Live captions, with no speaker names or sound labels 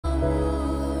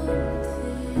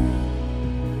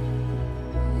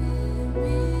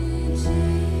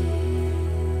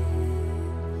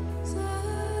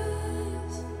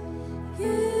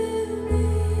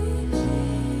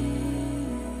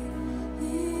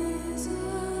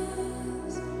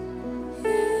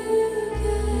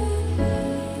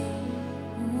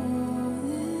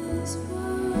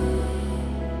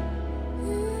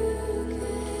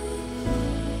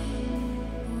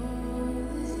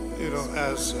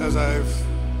as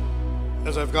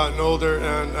I've gotten older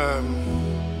and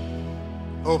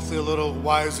hopefully a little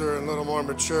wiser and a little more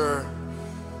mature,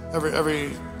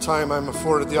 every time I'm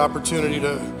afforded the opportunity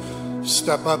to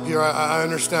step up here, I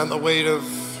understand the weight of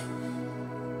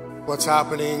what's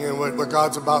happening and what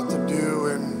God's about to do,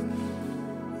 and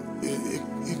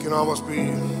it can almost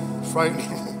be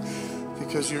frightening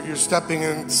because you're stepping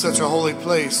in such a holy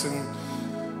place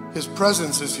and His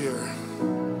presence is here.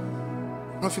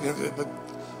 I don't know if you can, but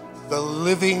the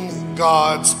living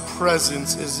God's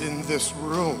presence is in this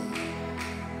room.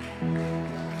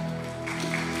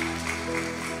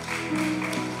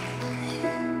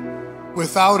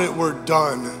 Without it, we're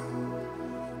done.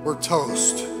 We're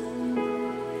toast.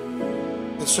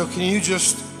 And so can you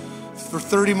just, for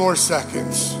 30 more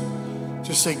seconds,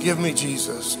 just say, give me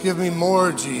Jesus. Give me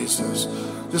more Jesus.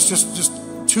 Just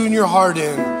tune your heart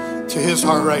in to His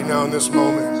heart right now in this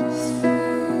moment.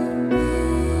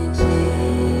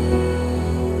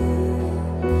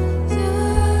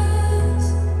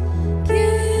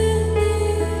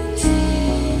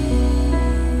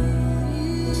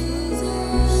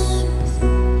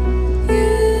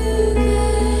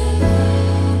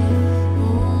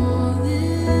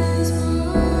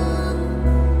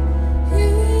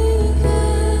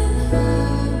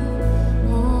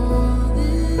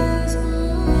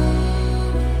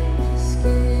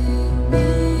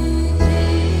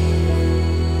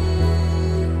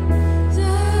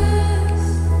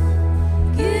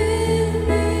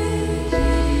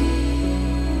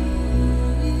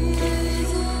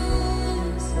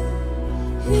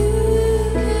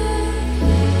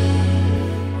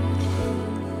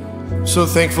 So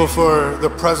thankful for the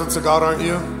presence of God, aren't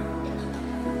you?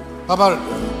 How about it?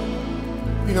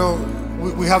 You know,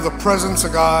 we have the presence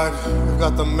of God. We've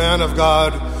got the man of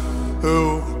God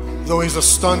who, though he's a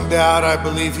stunt dad, I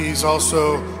believe he's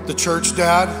also the church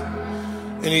dad.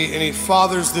 And he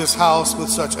fathers this house with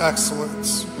such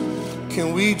excellence.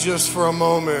 Can we just for a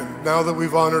moment, now that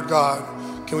we've honored God,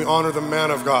 can we honor the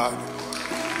man of God,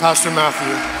 Pastor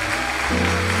Matthew?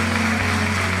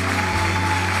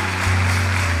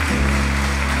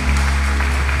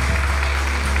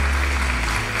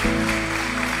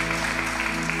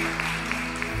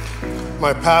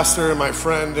 My pastor and my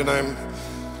friend, and I'm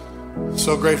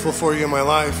so grateful for you in my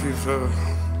life. You've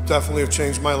definitely have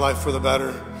changed my life for the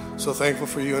better. So thankful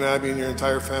for you and Abby and your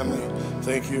entire family.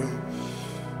 Thank you.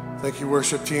 Thank you,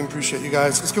 worship team. Appreciate you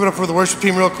guys. Let's give it up for the worship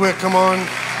team real quick. Come on.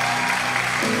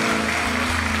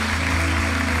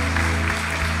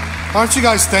 Aren't you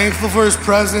guys thankful for His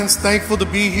presence? Thankful to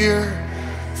be here?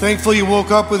 Thankful you woke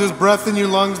up with His breath in your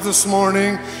lungs this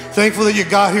morning? Thankful that you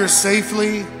got here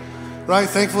safely? Right?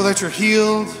 Thankful that you're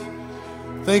healed.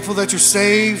 Thankful that you're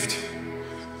saved.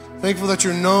 Thankful that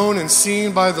you're known and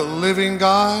seen by the living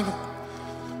God.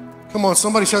 Come on,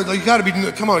 somebody shout, you gotta be,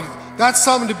 come on, that's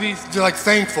something to be like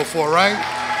thankful for, right?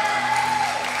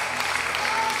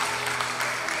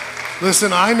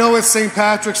 Listen, I know it's St.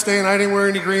 Patrick's Day and I didn't wear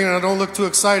any green and I don't look too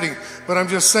exciting, but I'm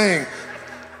just saying,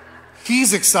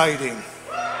 He's exciting.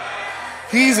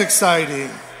 He's exciting.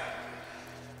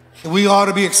 We ought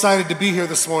to be excited to be here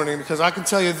this morning because I can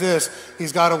tell you this,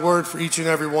 He's got a word for each and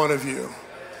every one of you.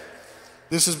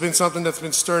 This has been something that's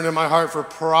been stirring in my heart for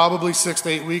probably 6 to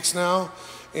 8 weeks now,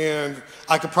 and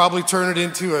I could probably turn it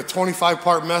into a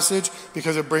 25-part message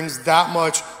because it brings that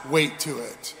much weight to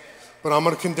it. But I'm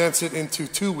going to condense it into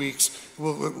 2 weeks.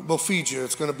 We'll feed you.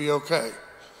 It's going to be okay.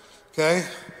 Okay?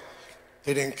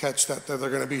 They didn't catch that they're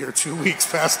going to be here 2 weeks,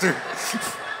 Pastor.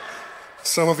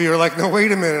 Some of you are like, no,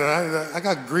 wait a minute. I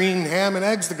got green ham and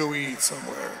eggs to go eat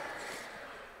somewhere.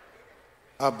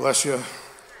 God bless you.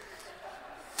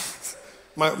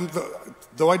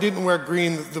 Though I didn't wear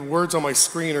green, the words on my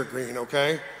screen are green,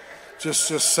 okay? Just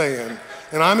saying.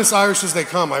 And I'm as Irish as they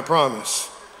come, I promise.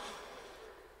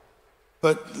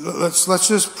 But let's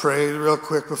just pray real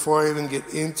quick before I even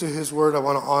get into His word. I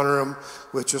want to honor Him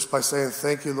with just by saying,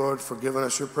 thank you, Lord, for giving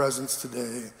us your presence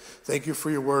today. Thank you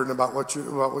for your word and about what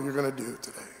you're going to do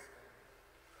today.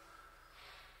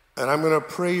 And I'm going to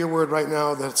pray your word right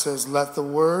now that says, let the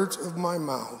words of my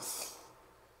mouth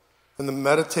and the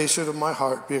meditation of my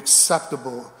heart be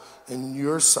acceptable in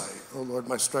your sight, O Lord,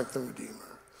 my strength and redeemer.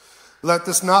 Let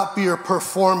this not be a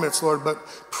performance, Lord, but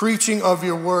preaching of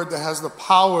your word that has the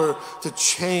power to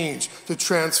change, to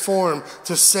transform,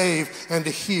 to save, and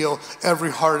to heal every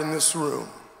heart in this room.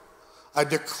 I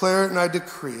declare it and I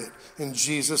decree it in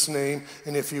Jesus' name.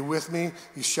 And if you're with me,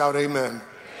 you shout amen.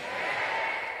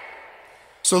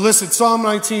 So listen, Psalm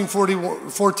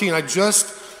 19:14. I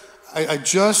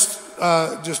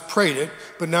just prayed it,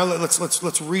 but now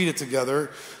let's read it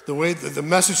together. The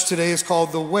message today is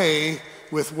called "The Way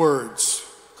with Words."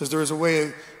 because there is a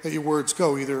way that your words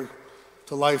go, either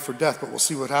to life or death, but we'll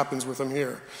see what happens with them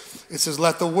here. It says,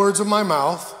 let the words of my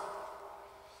mouth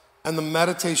and the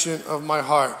meditation of my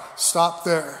heart. Stop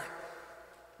there.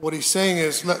 What he's saying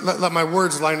is, let my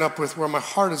words line up with where my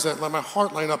heart is at. Let my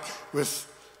heart line up with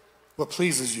what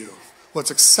pleases you,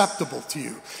 what's acceptable to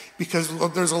you. Because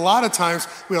there's a lot of times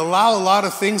we allow a lot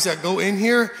of things that go in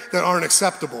here that aren't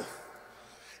acceptable.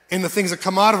 And the things that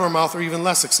come out of our mouth are even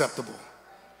less acceptable.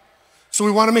 So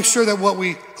we want to make sure that what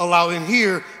we allow in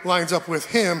here lines up with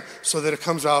him so that it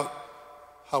comes out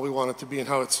how we want it to be and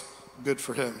how it's good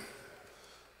for him.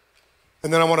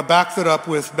 And then I want to back that up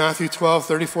with Matthew 12,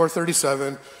 34,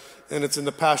 37, and it's in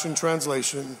the Passion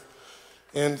Translation.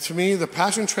 And to me, the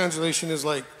Passion Translation is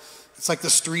like, it's like the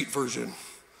street version,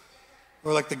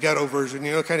 or like the ghetto version,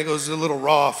 you know, it kind of goes a little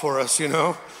raw for us, you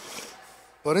know.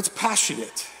 But it's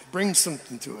passionate, it brings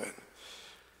something to it.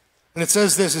 And it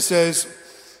says this, it says,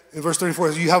 in verse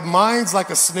 34, you have minds like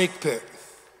a snake pit.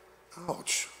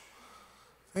 Ouch.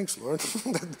 Thanks, Lord.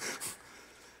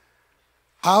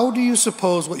 How do you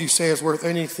suppose what you say is worth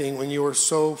anything when you are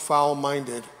so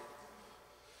foul-minded?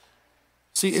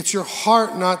 See, it's your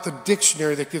heart, not the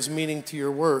dictionary, that gives meaning to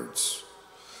your words.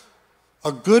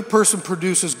 A good person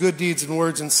produces good deeds and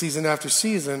words in season after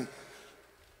season,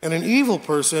 and an evil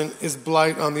person is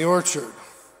blight on the orchard.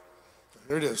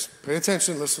 There it is. Pay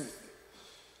attention, listen.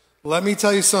 Let me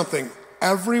tell you something.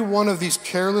 Every one of these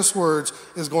careless words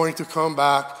is going to come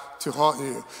back to haunt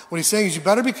you. What he's saying is you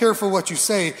better be careful what you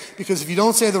say, because if you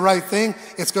don't say the right thing,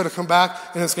 it's going to come back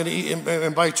and it's going to eat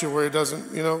and bite you where it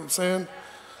doesn't, you know what I'm saying?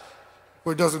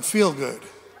 Where it doesn't feel good.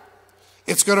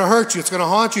 It's going to hurt you. It's going to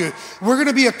haunt you. We're going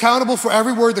to be accountable for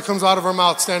every word that comes out of our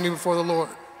mouth standing before the Lord.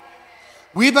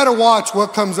 We better watch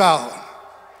what comes out.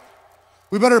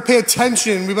 We better pay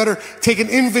attention. We better take an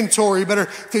inventory. We better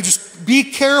to just be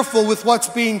careful with what's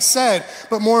being said.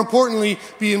 But more importantly,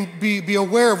 be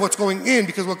aware of what's going in,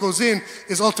 because what goes in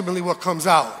is ultimately what comes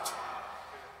out.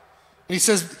 And he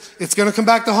says, it's going to come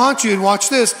back to haunt you. And watch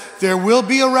this. There will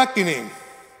be a reckoning.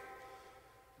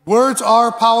 Words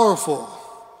are powerful.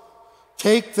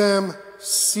 Take them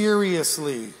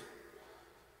seriously.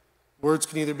 Words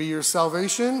can either be your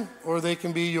salvation or they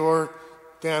can be your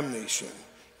damnation.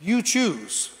 You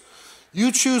choose.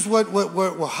 You choose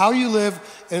how you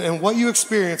live and what you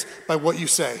experience by what you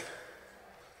say.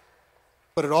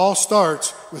 But it all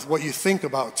starts with what you think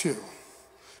about too.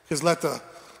 Because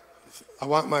I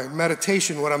want my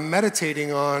meditation, what I'm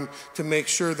meditating on, to make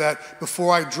sure that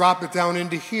before I drop it down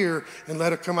into here and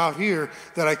let it come out here,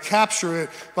 that I capture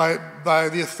it by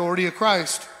the authority of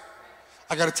Christ.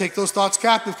 I got to take those thoughts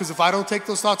captive, because if I don't take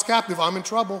those thoughts captive, I'm in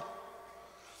trouble.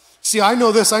 See, I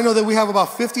know this. I know that we have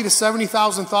about 50 to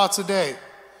 70,000 thoughts a day.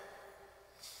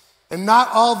 And not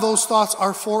all those thoughts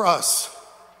are for us.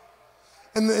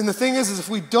 And the thing is if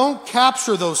we don't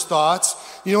capture those thoughts,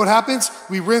 you know what happens?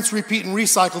 We rinse, repeat, and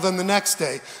recycle them the next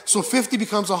day. So 50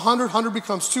 becomes 100, 100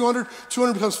 becomes 200,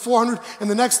 200 becomes 400, and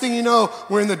the next thing you know,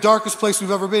 we're in the darkest place we've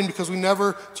ever been, because we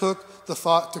never took the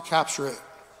thought to capture it.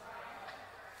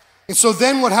 And so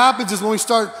then what happens is when we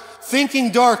start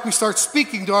thinking dark, we start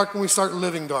speaking dark, and we start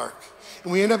living dark.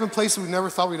 And we end up in places we never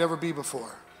thought we'd ever be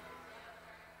before.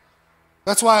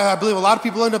 That's why I believe a lot of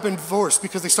people end up in divorce,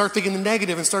 because they start thinking the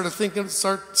negative and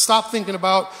stop thinking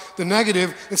about the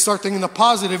negative and start thinking the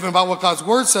positive and about what God's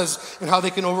word says and how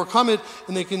they can overcome it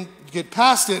and they can get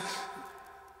past it.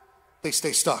 They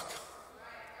stay stuck.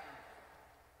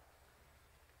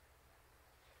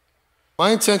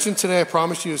 My intention today, I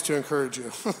promise you, is to encourage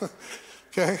you.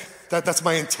 Okay? That's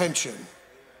my intention.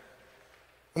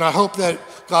 And I hope that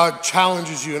God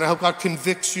challenges you, and I hope God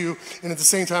convicts you, and at the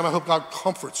same time, I hope God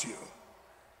comforts you.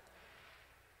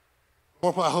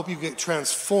 I hope you get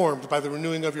transformed by the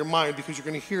renewing of your mind, because you're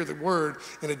going to hear the word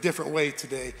in a different way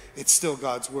today. It's still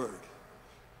God's word.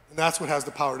 And that's what has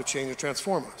the power to change and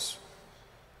transform us.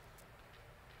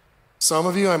 Some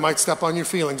of you, I might step on your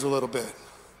feelings a little bit.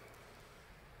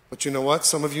 But you know what?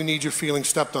 Some of you need your feelings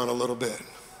stepped on a little bit.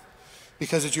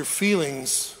 Because it's your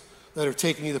feelings that are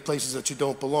taking you to places that you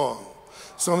don't belong.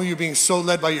 Some of you are being so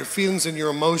led by your feelings and your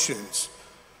emotions.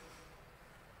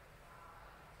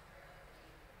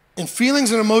 And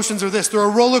feelings and emotions are this. They're a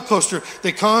roller coaster.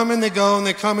 They come and they go and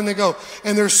they come and they go.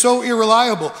 And they're so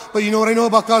irreliable. But you know what I know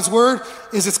about God's word?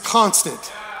 Is it's constant.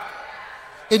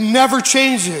 It never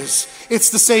changes. It's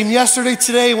the same yesterday,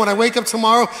 today. When I wake up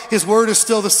tomorrow, his word is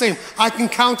still the same. I can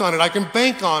count on it. I can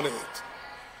bank on it.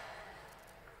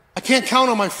 I can't count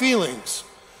on my feelings.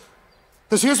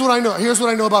 Because here's what I know. Here's what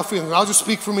I know about feelings. I'll just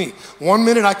speak for me. 1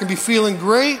 minute I can be feeling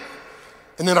great,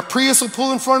 and then a Prius will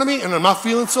pull in front of me, and I'm not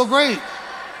feeling so great.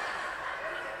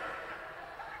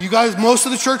 You guys, most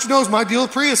of the church knows my deal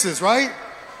with Priuses, right?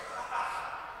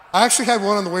 I actually had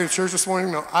one on the way to church this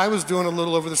morning. No, I was doing a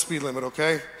little over the speed limit,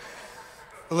 okay?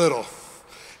 A little.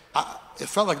 It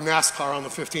felt like NASCAR on the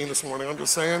 15 this morning, I'm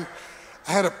just saying.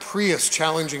 I had a Prius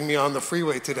challenging me on the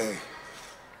freeway today.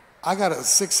 I got a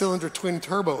 6-cylinder twin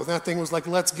turbo, and that thing was like,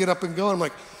 let's get up and go. I'm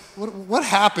like, what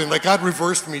happened? Like God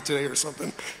reversed me today or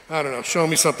something. I don't know, show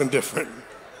me something different.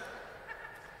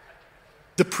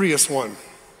 The Prius won.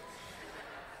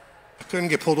 I couldn't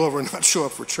get pulled over and not show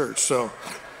up for church, so.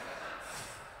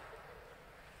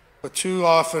 But too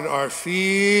often our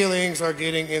feelings are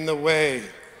getting in the way.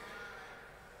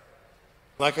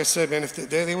 Like I said, man, if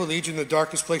they will lead you in the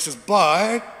darkest places,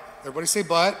 but, everybody say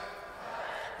but.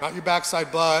 Not your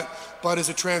backside, but is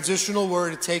a transitional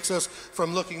word. It takes us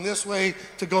from looking this way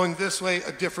to going this way,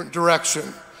 a different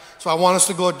direction. So I want us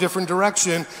to go a different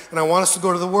direction, and I want us to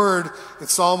go to the word in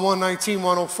Psalm 119,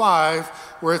 105,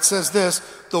 where it says this,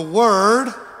 the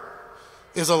word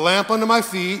is a lamp unto my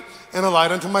feet and a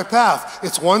light unto my path.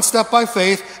 It's one step by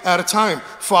faith at a time,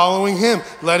 following him,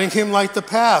 letting him light the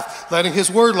path, letting his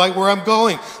word light where I'm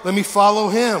going. Let me follow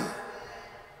him.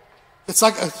 It's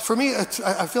like, for me, I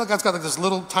feel like God's got like this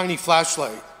little tiny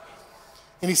flashlight.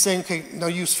 And he's saying, okay, now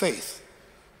use faith.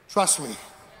 Trust me.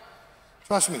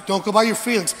 Trust me. Don't go by your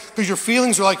feelings, because your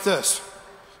feelings are like this.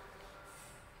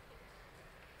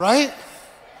 Right?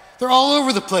 They're all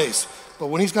over the place. But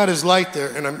when he's got his light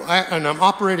there, and I'm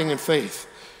operating in faith,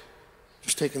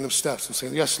 just taking them steps and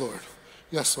saying, yes, Lord.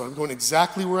 Yes, Lord. I'm going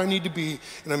exactly where I need to be,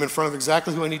 and I'm in front of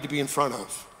exactly who I need to be in front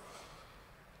of.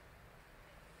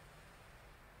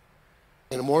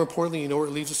 And more importantly, you know where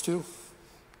it leads us to?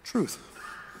 Truth.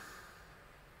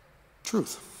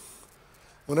 Truth.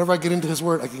 Whenever I get into his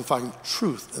word, I can find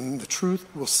truth, and the truth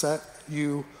will set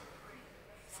you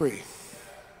free.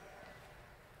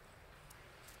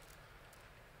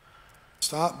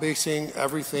 Stop basing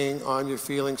everything on your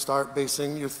feelings. Start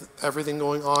basing everything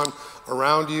going on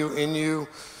around you, in you,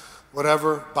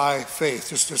 whatever, by faith.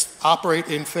 Just operate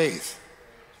in faith.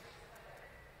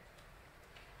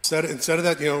 Instead of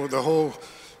that, the whole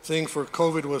thing for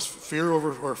COVID was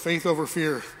faith over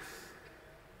fear,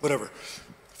 whatever.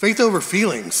 Faith over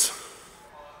feelings.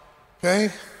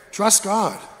 Okay? Trust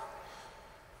God.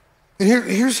 And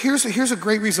here's a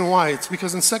great reason why. It's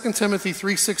because in 2 Timothy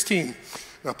 3:16,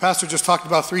 now Pastor just talked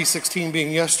about 3:16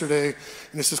 being yesterday,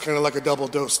 and this is kind of like a double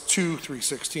dose,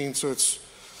 3:16, so it's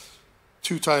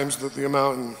 2 times the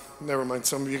amount, and never mind,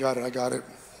 some of you got it, I got it.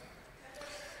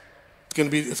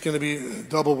 It's going to be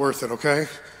double worth it, okay?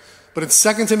 But in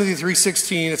 2 Timothy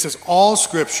 3:16, it says, all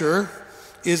scripture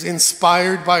is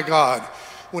inspired by God.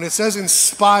 When it says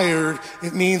inspired,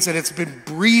 it means that it's been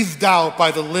breathed out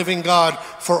by the living God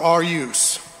for our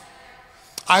use.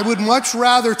 I would much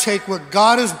rather take what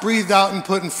God has breathed out and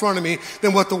put in front of me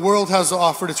than what the world has to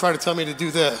offer to try to tell me to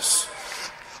do this.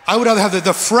 I would rather have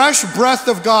the fresh breath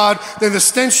of God than the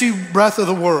stenchy breath of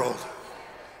the world.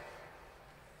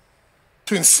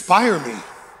 To inspire me.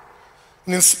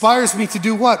 And inspires me to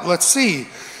do what? Let's see.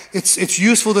 It's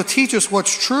useful to teach us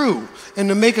what's true and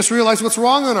to make us realize what's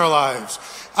wrong in our lives.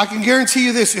 I can guarantee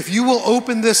you this, if you will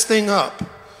open this thing up.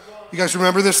 You guys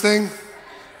remember this thing?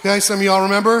 Okay, some of y'all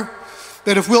remember?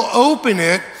 That if we'll open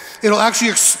it, it'll actually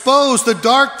expose the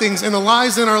dark things and the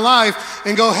lies in our life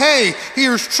and go, hey,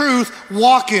 here's truth,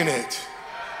 walk in it.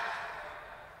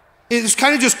 It just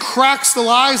kind of just cracks the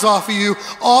lies off of you,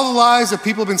 all the lies that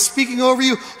people have been speaking over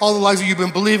you, all the lies that you've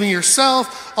been believing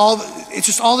yourself, it's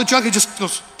just all the junk, it just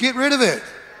goes, get rid of it.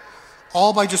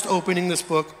 All by just opening this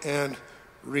book and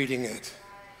reading it.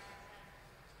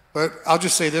 But I'll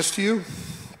just say this to you.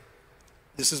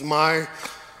 This is my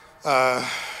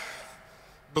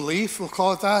belief, we'll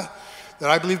call it that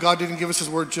I believe God didn't give us his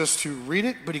word just to read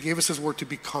it, but he gave us his word to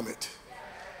become it.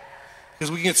 Because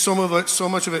we can get so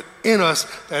much of it in us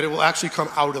that it will actually come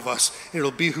out of us. It'll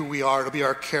be who we are. It'll be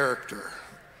our character.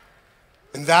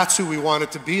 And that's who we want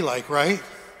it to be like, right?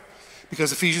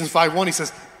 Because Ephesians 5:1, he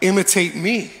says, imitate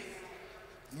me.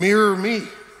 Mirror me.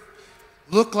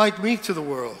 Look like me to the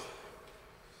world.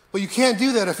 But you can't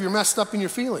do that if you're messed up in your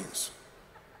feelings.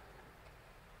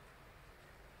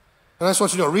 And I just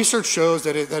want you to know, research shows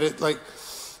that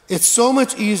it's so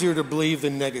much easier to believe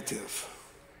the negative.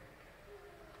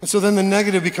 And so then the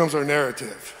negative becomes our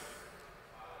narrative.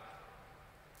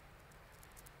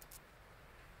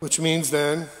 Which means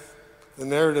then the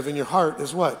narrative in your heart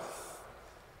is what?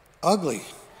 Ugly.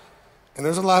 And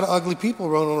there's a lot of ugly people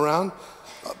rolling around.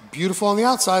 Beautiful on the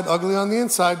outside, ugly on the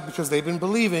inside, because they've been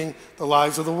believing the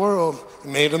lies of the world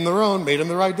and made them their own, made them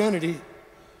their identity.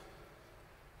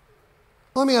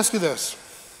 Let me ask you this.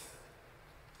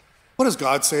 What does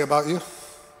God say about you?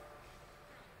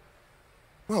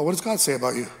 No, what does God say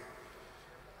about you?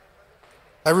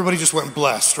 Everybody just went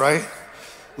blessed, right?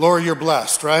 Laura, you're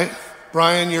blessed, right?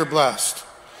 Brian, you're blessed.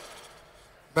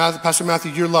 Pastor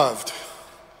Matthew, you're loved.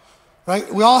 Right?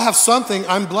 We all have something.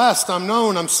 I'm blessed, I'm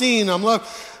known, I'm seen, I'm loved.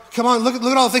 Come on, look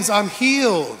at all the things. I'm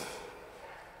healed.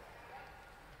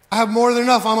 I have more than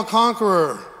enough. I'm a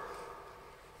conqueror.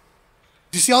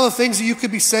 Do you see all the things that you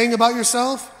could be saying about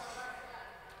yourself?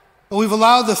 But we've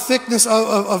allowed the thickness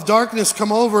of darkness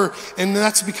come over, and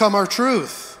that's become our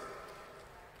truth.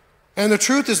 And the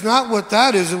truth is not what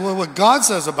that is, it's what God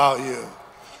says about you,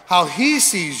 how He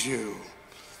sees you.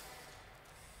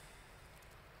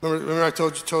 Remember I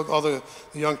told all the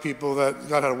young people that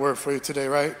God had a word for you today,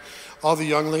 right? All the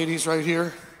young ladies right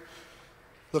here,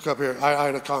 look up here,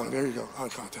 eye to contact. There you go, eye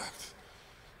contact.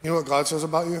 You know what God says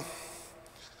about you?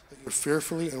 That you're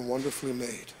fearfully and wonderfully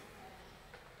made.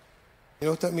 You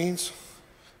know what that means?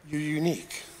 You're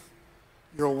unique.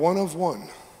 You're a one of one. It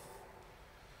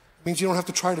means you don't have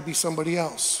to try to be somebody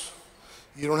else.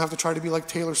 You don't have to try to be like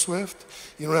Taylor Swift.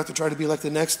 You don't have to try to be like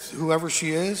the next whoever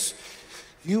she is.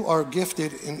 You are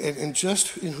gifted in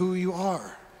just in who you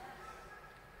are.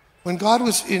 When God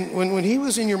was when He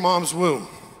was in your mom's womb,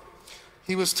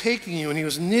 He was taking you and He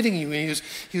was knitting you and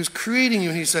He was creating you,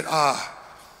 and He said,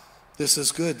 this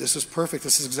is good, this is perfect,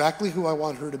 this is exactly who I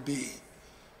want her to be.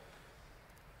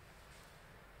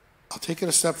 I'll take it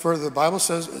a step further. The Bible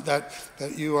says that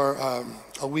you are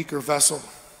a weaker vessel.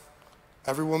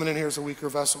 Every woman in here is a weaker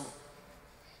vessel.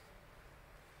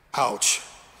 Ouch.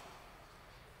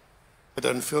 It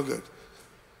doesn't feel good.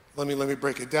 Let me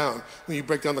break it down. When you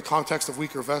break down the context of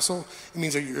weaker vessel, it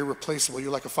means that you're irreplaceable. You're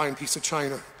like a fine piece of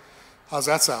china. How's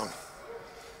that sound?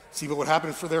 See, but what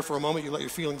happened for a moment, you let your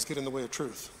feelings get in the way of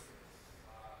truth.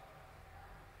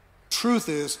 Truth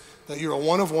is that you're a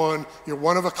one of one, you're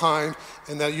one of a kind,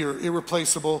 and that you're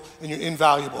irreplaceable and you're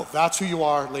invaluable. That's who you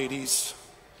are, ladies.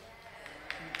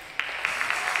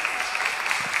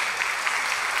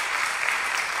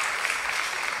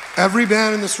 Every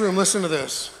man in this room, listen to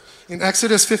this. In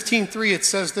Exodus 15:3, it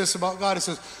says this about God. It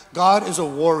says, God is a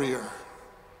warrior.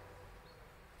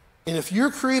 And if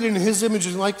you're created in His image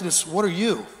and likeness, what are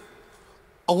you?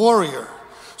 A warrior.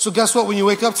 So guess what? When you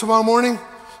wake up tomorrow morning,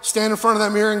 stand in front of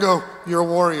that mirror and go, you're a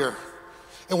warrior.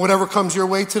 And whatever comes your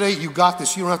way today, you got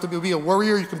this. You don't have to be a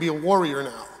warrior. You can be a warrior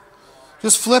now.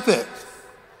 Just flip it.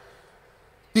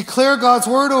 Declare God's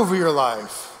word over your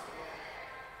life.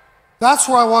 That's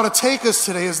where I want to take us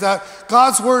today, is that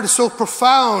God's word is so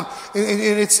profound and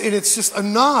it's just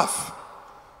enough.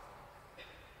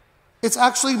 It's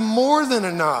actually more than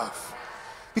enough.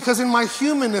 Because in my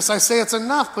humanness, I say it's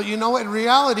enough, but you know what? In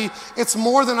reality, it's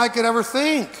more than I could ever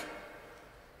think.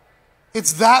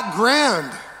 It's that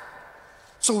grand.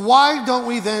 So why don't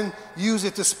we then use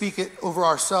it to speak it over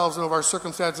ourselves and over our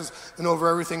circumstances and over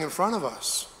everything in front of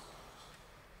us?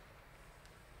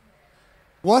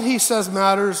 What He says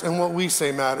matters and what we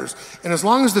say matters. And as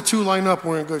long as the two line up,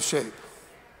 we're in good shape.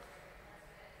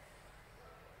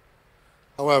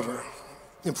 However,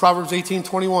 in Proverbs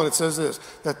 18:21, it says this,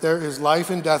 that there is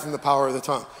life and death in the power of the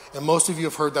tongue. And most of you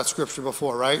have heard that scripture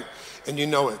before, right? And you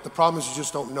know it. The problem is you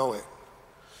just don't know it.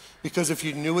 Because if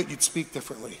you knew it, you'd speak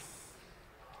differently.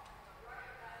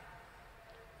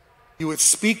 You would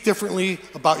speak differently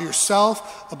about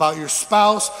yourself, about your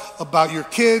spouse, about your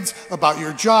kids, about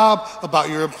your job, about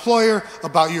your employer,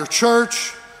 about your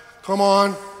church. Come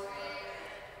on.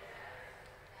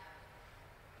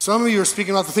 Some of you are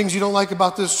speaking about the things you don't like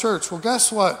about this church. Well,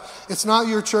 guess what? It's not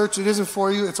your church. It isn't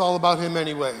for you. It's all about Him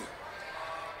anyway.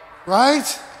 Right?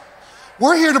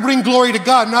 We're here to bring glory to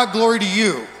God, not glory to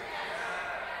you.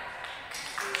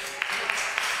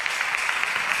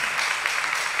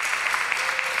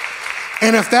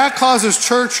 And if that causes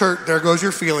church hurt, there goes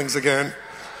your feelings again.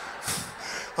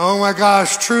 Oh my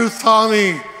gosh, truth,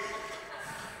 Tommy.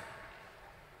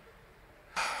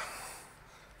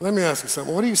 Let me ask you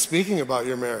something. What are you speaking about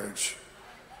your marriage?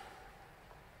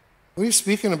 What are you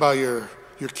speaking about your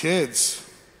kids?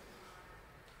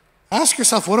 Ask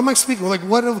yourself, what am I speaking? Like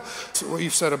what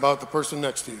you've said about the person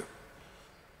next to you.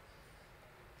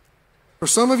 For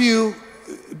some of you,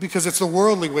 because it's the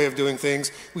worldly way of doing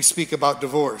things, we speak about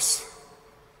divorce.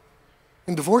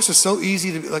 And divorce is so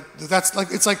easy to be like,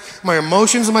 it's like my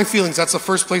emotions and my feelings, that's the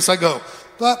first place I go.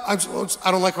 But I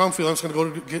don't like how I'm feeling, I'm just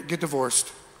going to go get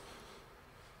divorced.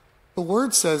 The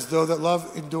word says, though, that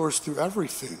love endures through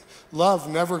everything. Love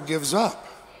never gives up.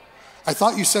 I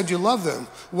thought you said you love them.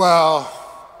 Well,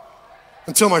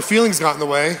 until my feelings got in the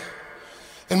way.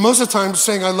 And most of the time,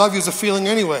 saying I love you is a feeling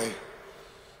anyway.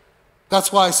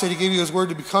 That's why I said He gave you His word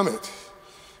to become it.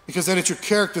 Because then it's your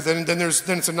character, then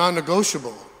it's a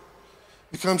non-negotiable.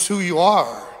 becomes who you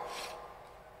are.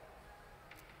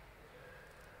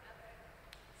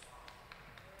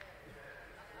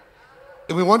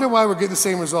 And we wonder why we're getting the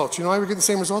same results. You know why we're getting the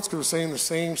same results? Because we're saying the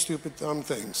same stupid, dumb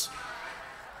things.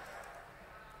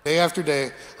 Day after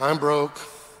day, I'm broke,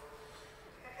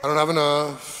 I don't have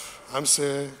enough, I'm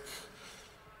sick,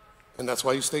 and that's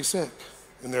why you stay sick.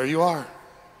 And there you are.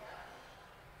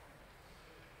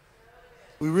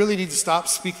 We really need to stop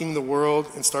speaking the world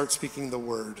and start speaking the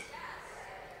word.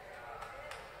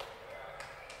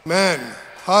 Men,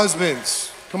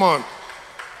 husbands, come on.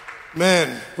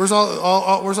 Men, where's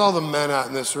all the men at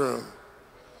in this room?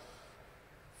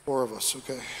 4 of us,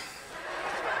 okay.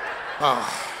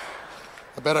 Oh,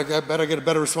 I bet I get a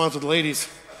better response with the ladies.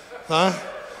 Huh?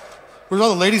 Where's all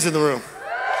the ladies in the room?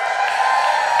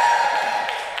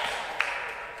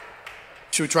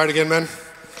 Should we try it again, men?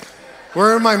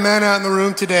 Where are my men out in the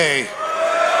room today?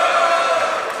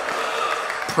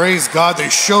 Praise God, they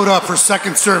showed up for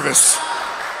second service.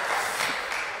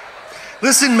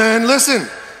 Listen, men, listen.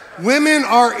 Women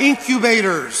are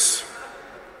incubators.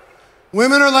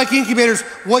 Women are like incubators.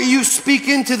 What you speak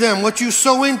into them, what you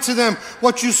sow into them,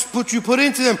 what you put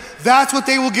into them, that's what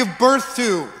they will give birth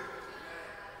to.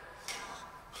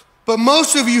 But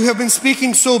most of you have been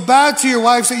speaking so bad to your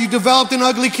wives that you developed an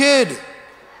ugly kid.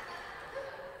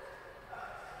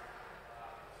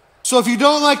 So if you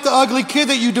don't like the ugly kid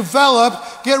that you develop,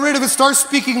 get rid of it, start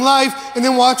speaking life, and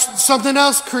then watch something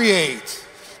else create.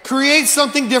 Create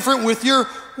something different with your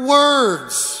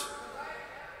words.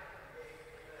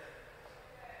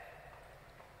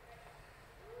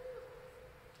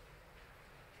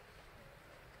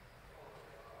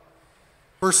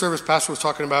 First service, pastor was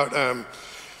talking about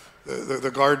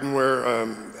the garden where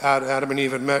Adam and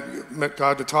Eve had met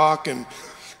God to talk, and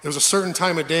there was a certain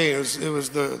time of day. It was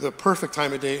the perfect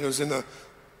time of day, and it was in the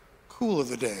cool of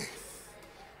the day,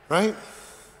 right?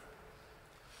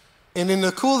 And in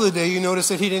the cool of the day, you notice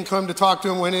that he didn't come to talk to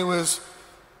him when it was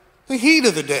the heat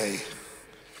of the day.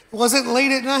 It wasn't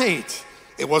late at night.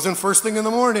 It wasn't first thing in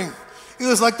the morning. It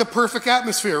was like the perfect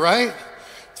atmosphere, right?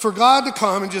 For God to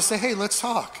come and just say, hey, let's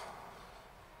talk.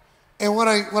 And what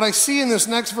I see in this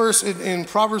next verse in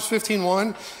Proverbs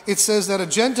 15:1, it says that a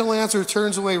gentle answer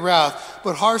turns away wrath,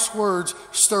 but harsh words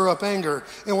stir up anger.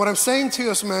 And what I'm saying to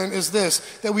us, men, is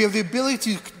this, that we have the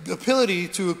ability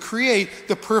to create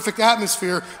the perfect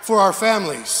atmosphere for our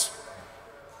families.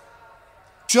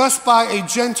 Just by a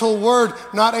gentle word,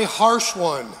 not a harsh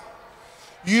one.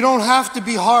 You don't have to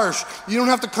be harsh. You don't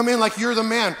have to come in like you're the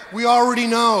man. We already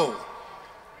know.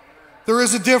 There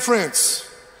is a difference.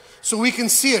 So we can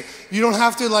see it. You don't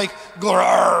have to like go,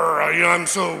 I'm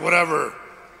so whatever.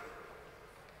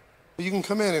 But you can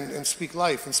come in and speak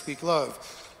life and speak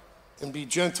love and be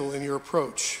gentle in your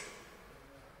approach.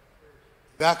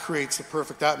 That creates the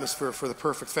perfect atmosphere for the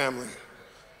perfect family,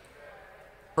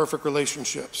 perfect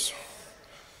relationships.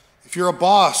 If you're a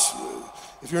boss,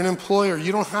 if you're an employer,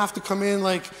 you don't have to come in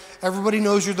like everybody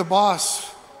knows you're the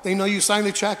boss. They know you signed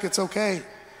the check, it's okay.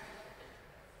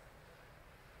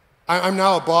 I'm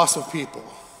now a boss of people,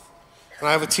 and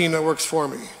I have a team that works for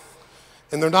me.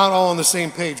 And they're not all on the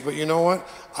same page, but you know what?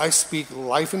 I speak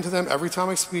life into them. Every time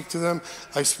I speak to them,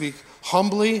 I speak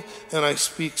humbly and I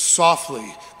speak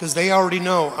softly, because they already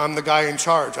know I'm the guy in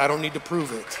charge. I don't need to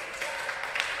prove it.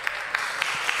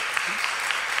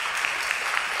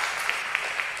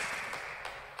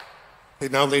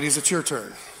 Okay, now ladies, it's your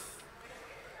turn.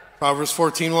 Proverbs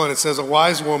 14:1, it says, a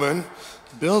wise woman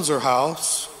builds her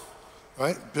house,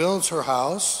 right? Builds her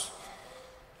house,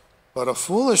 but a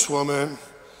foolish woman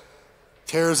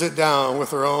tears it down with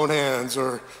her own hands,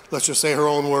 or let's just say her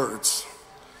own words.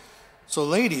 So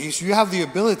ladies, you have the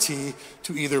ability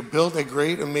to either build a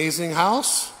great, amazing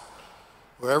house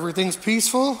where everything's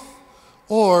peaceful,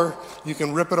 or you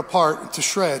can rip it apart to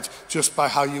shreds just by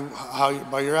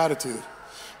by your attitude,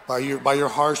 by your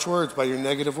harsh words, by your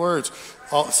negative words.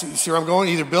 See where I'm going?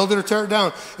 Either build it or tear it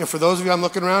down. And for those of you, I'm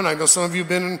looking around, I know some of you have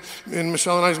been in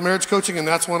Michelle and I's marriage coaching, and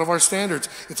that's one of our standards.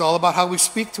 It's all about how we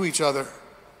speak to each other.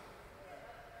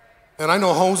 And I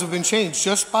know homes have been changed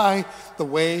just by the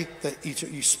way that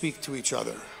you speak to each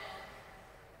other.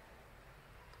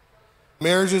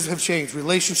 Marriages have changed.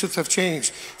 Relationships have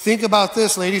changed. Think about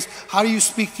this, ladies. How do you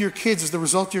speak to your kids is the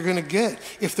result you're going to get.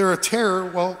 If they're a terror,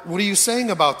 well, what are you saying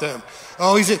about them?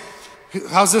 Oh,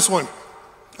 how's this one?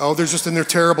 Oh, they're just in their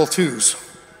terrible twos.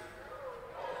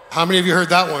 How many of you heard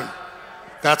that one?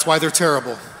 That's why they're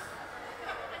terrible.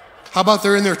 How about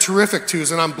they're in their terrific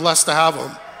twos and I'm blessed to have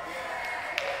them?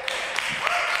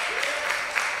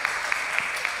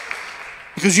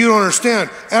 Because you don't understand,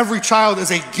 every child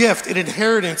is a gift, an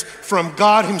inheritance from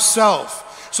God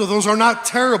himself. So those are not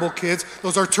terrible kids.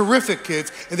 Those are terrific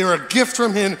kids. And they're a gift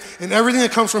from him. And everything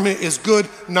that comes from him is good,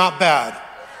 not bad.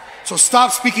 So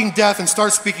stop speaking death and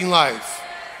start speaking life.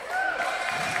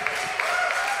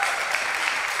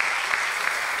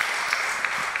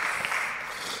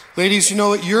 Ladies, you know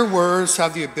what? Your words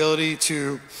have the ability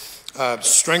to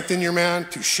strengthen your man,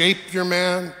 to shape your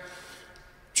man.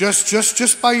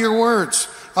 Just by your words.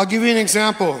 I'll give you an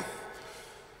example.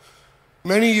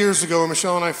 Many years ago, when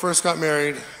Michelle and I first got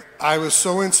married, I was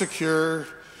so insecure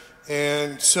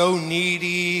and so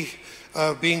needy,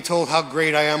 being told how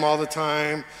great I am all the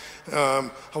time,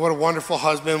 what a wonderful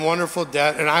husband, wonderful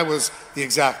dad, and I was the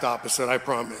exact opposite, I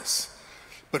promise.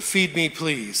 But feed me,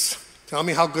 please. Tell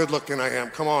me how good looking I am.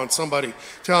 Come on, somebody.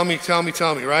 Tell me,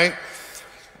 right?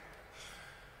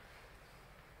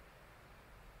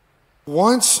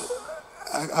 Once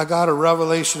I got a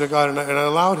revelation of God and I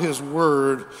allowed his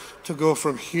word to go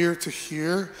from here to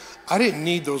here, I didn't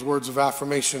need those words of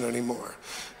affirmation anymore.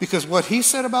 Because what he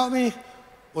said about me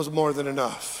was more than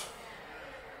enough.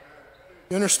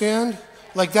 You understand?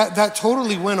 Like that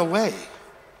totally went away.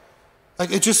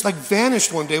 Like it just like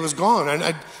vanished one day, it was gone.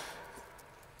 And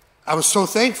I was so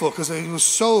thankful because it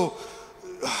was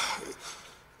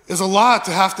a lot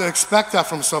to have to expect that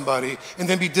from somebody and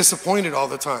then be disappointed all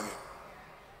the time.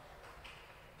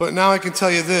 But now I can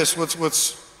tell you this,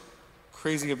 what's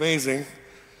crazy amazing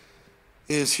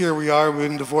is here we are, we've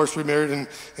been divorced, remarried, and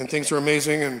things are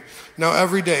amazing. And now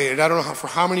every day, and I don't know for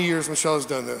how many years Michelle has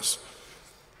done this,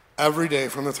 every day,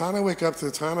 from the time I wake up to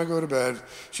the time I go to bed,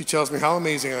 she tells me how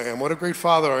amazing I am, what a great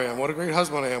father I am, what a great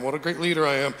husband I am, what a great leader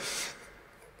I am,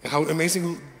 how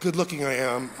amazing good looking I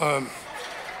am.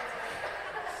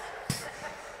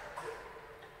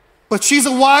 But she's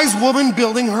a wise woman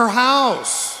building her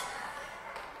house.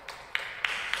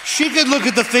 She could look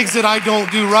at the things that I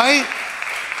don't do right.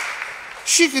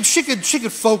 She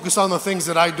could focus on the things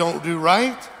that I don't do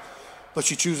right, but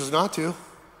she chooses not to.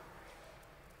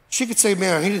 She could say,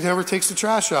 man, he never takes the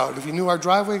trash out. If you knew our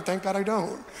driveway, thank God I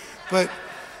don't. But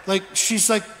she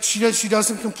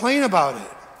doesn't complain about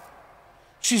it.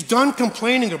 She's done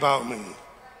complaining about me.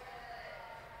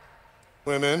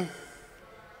 Women,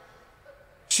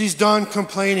 she's done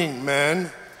complaining,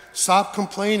 men. Stop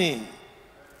complaining.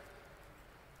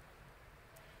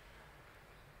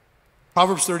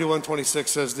 Proverbs 31:26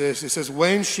 says this. It says,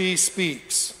 when she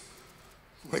speaks,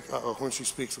 like, when she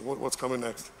speaks, what's coming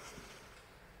next?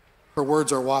 Her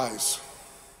words are wise.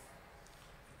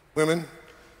 Women,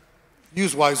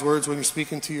 use wise words when you're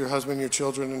speaking to your husband, your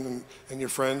children, and your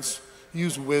friends.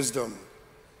 Use wisdom.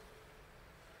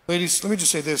 Ladies, let me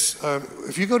just say this.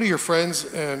 If you go to your friends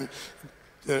and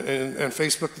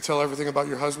Facebook to tell everything about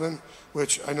your husband,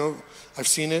 which I know I've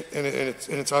seen it and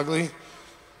it's ugly,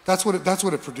 that's what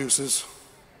it produces.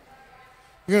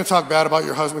 You're going to talk bad about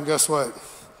your husband, guess what?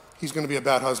 He's going to be a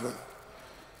bad husband.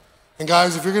 And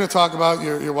guys, if you're going to talk about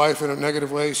your wife in a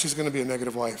negative way, she's going to be a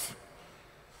negative wife.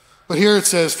 But here it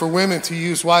says for women to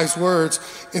use wise words,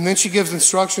 and then she gives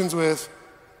instructions with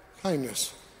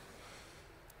kindness.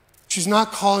 She's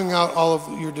not calling out all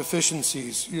of your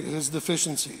deficiencies, his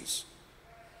deficiencies.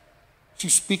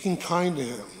 She's speaking kind to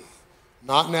him,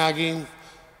 not nagging.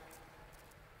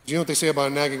 You know what they say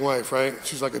about a nagging wife, right?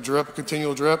 She's like a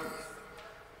continual drip.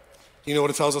 You know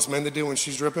what it tells us men to do when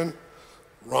she's dripping?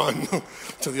 Run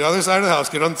to the other side of the house,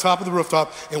 get on the top of the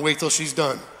rooftop, and wait till she's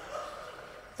done.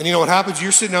 And you know what happens?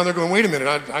 You're sitting down there going, wait a minute,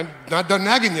 I'm not done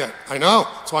nagging yet. I know,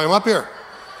 that's why I'm up here.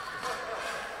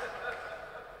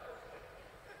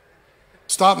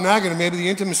 Stop nagging and maybe the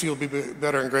intimacy will be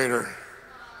better and greater.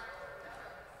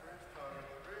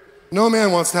 No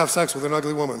man wants to have sex with an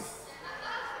ugly woman.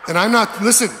 And I'm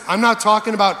not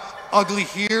talking about ugly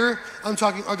here, I'm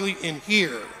talking ugly in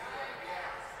here.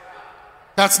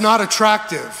 That's not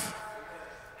attractive.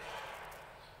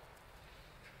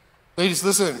 Ladies,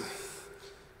 listen.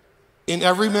 In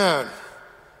every man,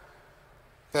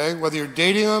 okay, whether you're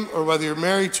dating him or whether you're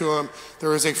married to him,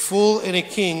 there is a fool and a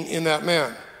king in that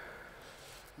man.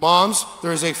 Moms,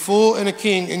 there is a fool and a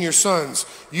king in your sons.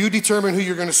 You determine who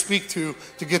you're going to speak to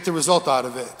get the result out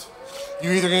of it.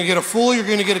 You're either going to get a fool or you're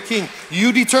going to get a king.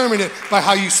 You determine it by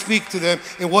how you speak to them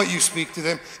and what you speak to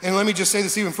them. And let me just say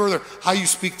this even further, how you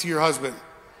speak to your husband.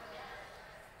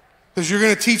 Because you're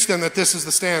going to teach them that this is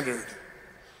the standard.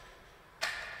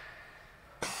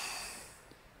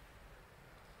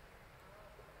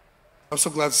 I'm so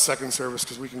glad it's second service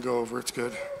because we can go over. It's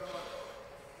good.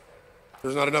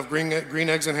 There's not enough green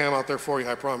eggs and ham out there for you,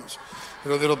 I promise.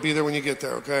 It'll be there when you get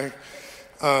there, okay?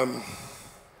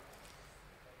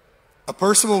 A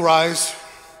person will rise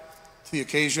to the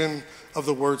occasion of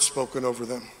the words spoken over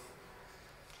them.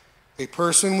 A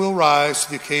person will rise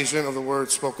to the occasion of the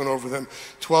words spoken over them.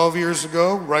 12 years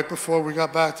ago, right before we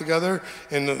got back together,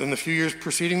 in the few years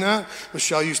preceding that,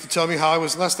 Michelle used to tell me how I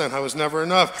was less than, how I was never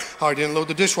enough, how I didn't load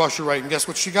the dishwasher right, and guess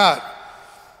what she got?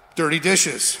 Dirty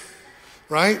dishes,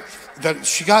 right? That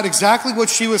she got exactly what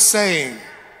she was saying.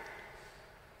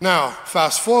 Now,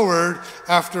 fast forward,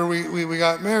 after we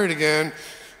got married again,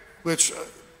 which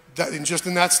just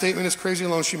in that statement is crazy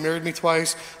alone. She married me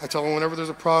twice. I tell her whenever there's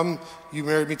a problem, you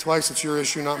married me twice, it's your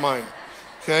issue, not mine.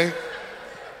 Okay?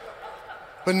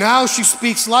 But now she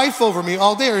speaks life over me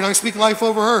all day, and I speak life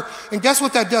over her. And guess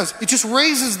what that does? It just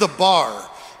raises the bar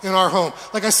in our home.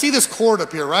 Like, I see this cord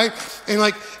up here, right? And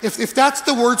like, if that's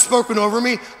the word spoken over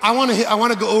me, I want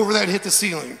to go over that and hit the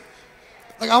ceiling.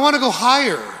 Like, I want to go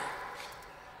higher.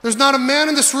 There's not a man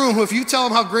in this room who, if you tell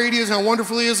him how great he is, how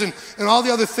wonderful he is, and all the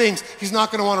other things, he's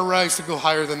not going to want to rise to go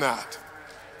higher than that.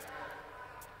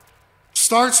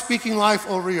 Start speaking life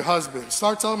over your husband.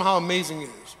 Start telling him how amazing he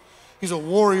is. He's a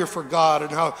warrior for God and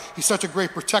how he's such a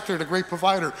great protector and a great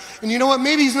provider. And you know what?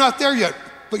 Maybe he's not there yet,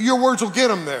 but your words will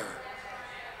get him there.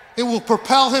 It will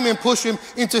propel him and push him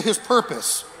into his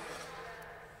purpose.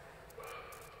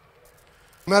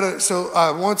 Once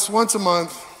a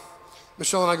month,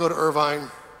 Michelle and I go to Irvine.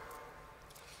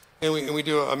 And we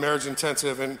do a marriage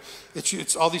intensive, and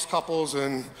it's all these couples,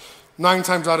 and 9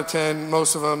 times out of 10,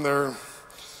 most of them,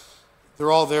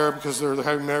 they're all there because they're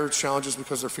having marriage challenges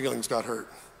because their feelings got hurt.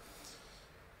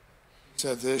 He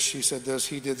said this, she said this,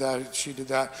 he did that, she did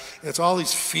that. And it's all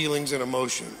these feelings and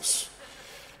emotions,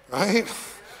 right?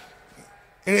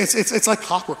 And it's like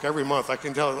clockwork every month. I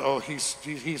can tell, oh, he's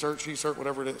hurt, she's hurt,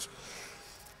 whatever it is.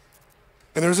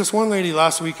 And there was this one lady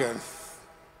last weekend,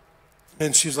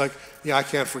 and she's like, yeah, I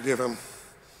can't forgive him.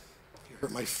 He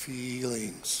hurt my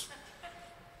feelings.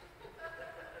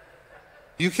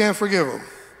 You can't forgive him.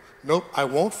 Nope, I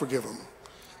won't forgive him.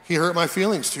 He hurt my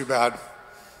feelings too bad.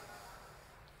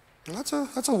 And that's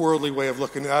a worldly way of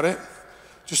looking at it.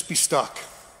 Just be stuck.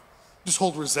 Just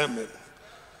hold resentment.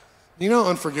 You know,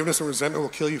 unforgiveness and resentment will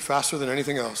kill you faster than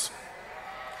anything else.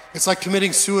 It's like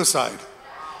committing suicide.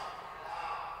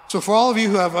 So for all of you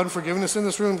who have unforgiveness in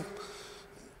this room,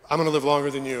 I'm going to live longer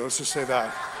than you. Let's just say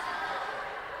that.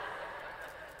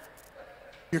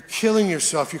 You're killing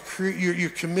yourself. You're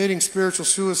committing spiritual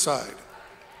suicide.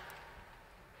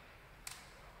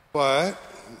 But,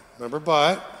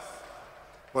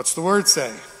 what's the word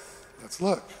say? Let's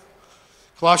look.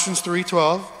 Colossians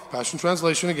 3:12, Passion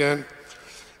Translation again.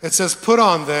 It says, put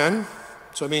on then.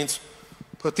 So it means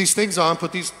put these things on,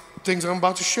 put these things I'm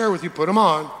about to share with you, put them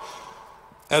on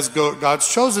as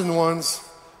God's chosen ones.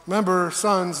 Remember,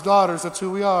 sons, daughters, that's who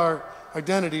we are.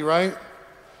 Identity, right?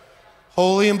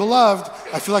 Holy and beloved.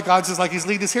 I feel like God's just like he's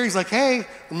leading us here. He's like, hey,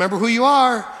 remember who you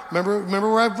are. Remember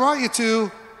where I brought you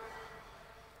to.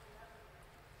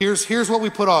 Here's what we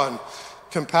put on.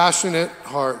 Compassionate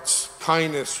hearts,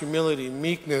 kindness, humility,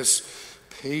 meekness,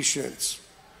 patience.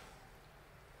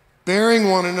 Bearing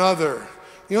one another.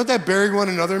 You know what that bearing one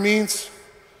another means?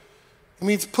 It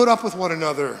means put up with one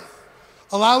another.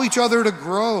 Allow each other to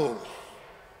grow.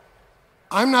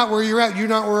 I'm not where you're at, you're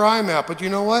not where I'm at, but you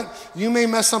know what? You may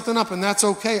mess something up and that's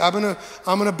okay. I'm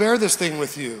gonna bear this thing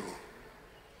with you.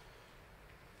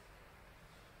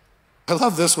 I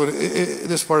love this one,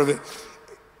 this part of it.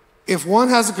 If one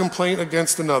has a complaint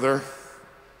against another,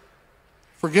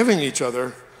 forgiving each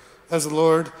other as the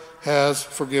Lord has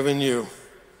forgiven you.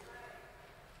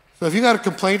 So if you got a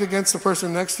complaint against the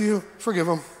person next to you, forgive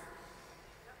them.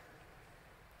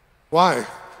 Why?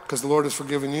 Because the Lord has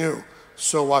forgiven you.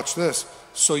 So watch this.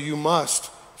 So you must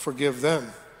forgive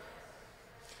them.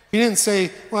 He didn't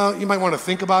say, well, you might want to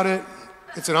think about it.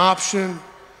 It's an option.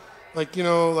 It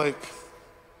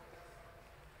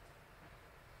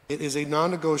is a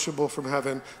non-negotiable from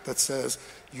heaven that says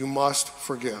you must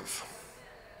forgive.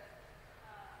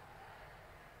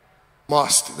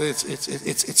 Must.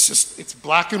 It's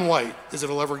black and white as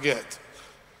it'll ever get.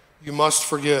 You must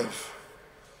forgive.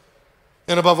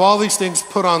 And above all these things,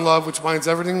 put on love, which binds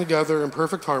everything together in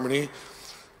perfect harmony.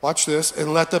 Watch this.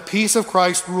 And let the peace of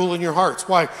Christ rule in your hearts.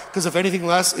 Why? Because if anything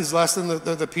less is less than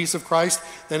the peace of Christ,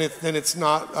 then it's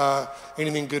not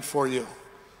anything good for you.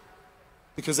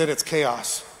 Because then it's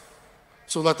chaos.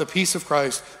 So let the peace of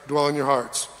Christ dwell in your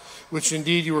hearts, which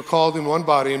indeed you were called in one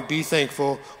body, and be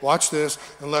thankful. Watch this.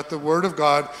 And let the word of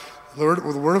God, the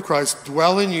word of Christ,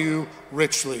 dwell in you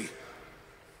richly.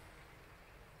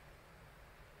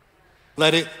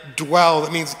 Let it dwell.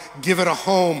 That means give it a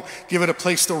home, give it a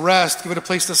place to rest, give it a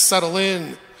place to settle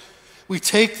in. We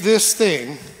take this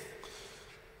thing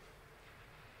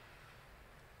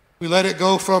We let it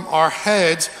go from our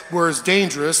heads where it's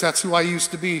dangerous. That's who I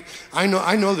used to be. I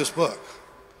know this book.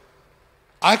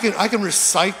 I can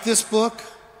recite this book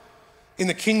in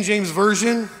the King James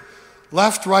Version,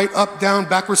 left, right, up, down,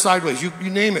 backwards, sideways. You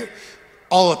name it,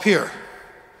 all up here.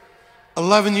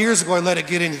 11 years ago, I let it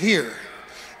get in here.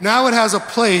 Now it has a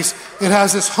place. It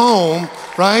has this home,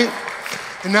 right?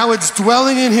 And now it's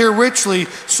dwelling in here richly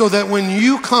so that when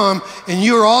you come and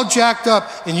you're all jacked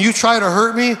up and you try to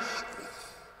hurt me,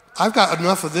 I've got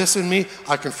enough of this in me.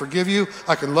 I can forgive you.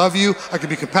 I can love you. I can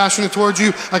be compassionate towards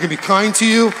you. I can be kind to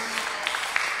you.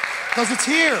 Because it's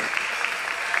here.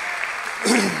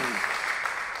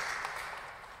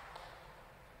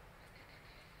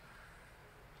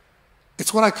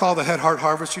 It's what I call the head-heart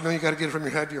harvest. You know, you got to get it from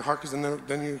your head to your heart, because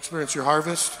then you experience your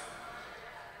harvest.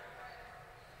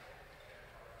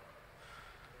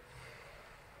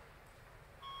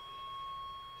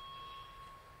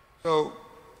 So,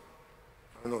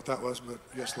 I don't know what that was, but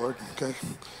yes, Lord, okay.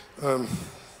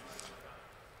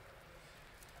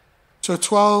 So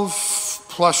 12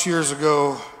 plus years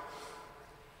ago,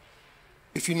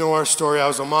 if you know our story, I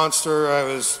was a monster, I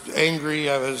was angry,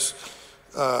 I was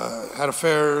had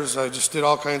affairs, I just did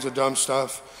all kinds of dumb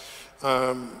stuff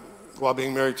while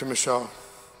being married to Michelle.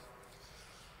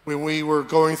 When we were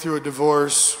going through a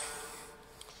divorce,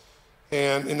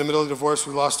 and in the middle of the divorce,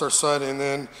 we lost our son, and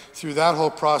then through that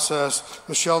whole process,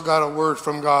 Michelle got a word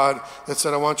from God that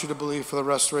said, I want you to believe for the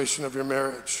restoration of your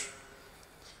marriage.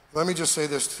 Let me just say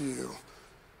this to you.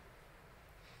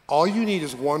 All you need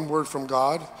is one word from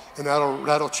God, and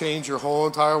that'll change your whole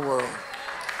entire world.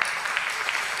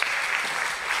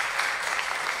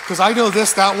 Because I know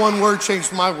that one word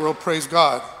changed my world, praise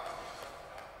God.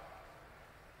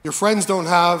 Your friends don't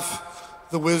have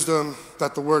the wisdom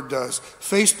that the Word does.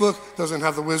 Facebook doesn't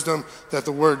have the wisdom that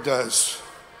the Word does.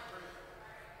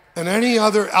 And any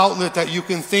other outlet that you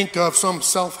can think of, some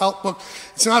self-help book,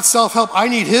 it's not self-help. I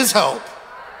need His help,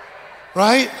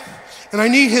 right? And I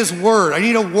need His Word. I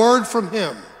need a word from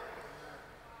Him.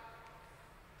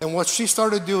 And what she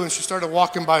started doing, she started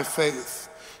walking by faith.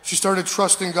 She started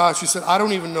trusting God. She said, I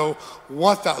don't even know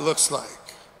what that looks like.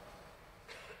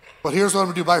 But here's what I'm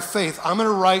going to do by faith. I'm going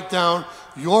to write down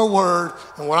your word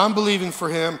and what I'm believing for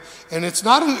Him. And it's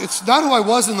not who I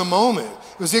was in the moment.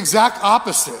 It was the exact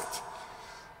opposite.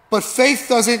 But faith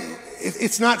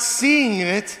it's not seeing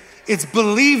it, it's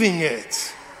believing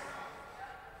it.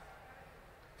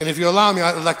 And if you allow me,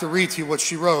 I'd like to read to you what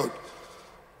she wrote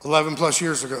 11 plus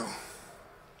years ago.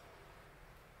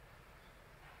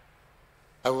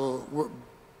 I will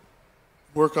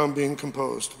work on being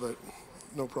composed, but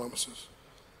no promises.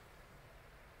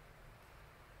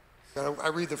 I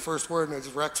read the first word and it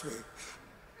just wrecks me,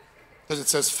 because it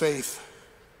says faith.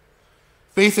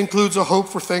 Faith includes a hope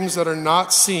for things that are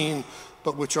not seen,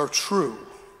 but which are true.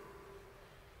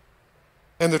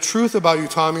 And the truth about you,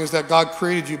 Tommy, is that God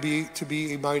created you to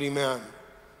be a mighty man,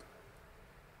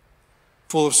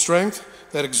 full of strength,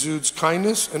 that exudes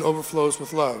kindness and overflows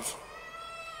with love.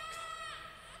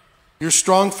 Your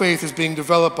strong faith is being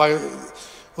developed by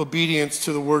obedience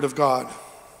to the Word of God.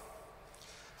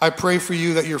 I pray for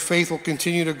you that your faith will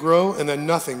continue to grow and that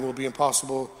nothing will be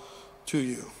impossible to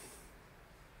you.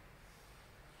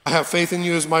 I have faith in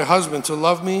you as my husband to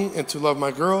love me and to love my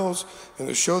girls and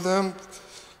to show them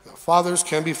that fathers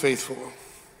can be faithful.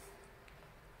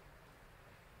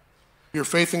 Your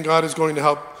faith in God is going to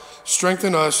help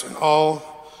strengthen us, and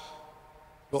all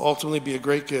will ultimately be a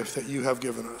great gift that you have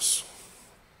given us.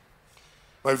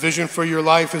 My vision for your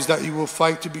life is that you will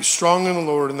fight to be strong in the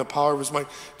Lord and the power of His might.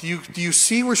 Do you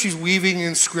see where she's weaving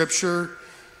in Scripture?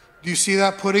 Do you see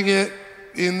that, putting it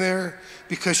in there?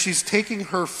 Because she's taking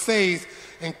her faith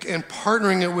and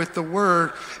partnering it with the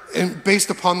Word, and based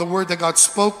upon the Word that God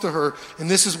spoke to her. And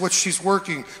this is what she's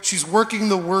working. She's working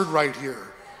the Word right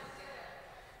here.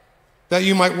 That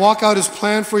you might walk out His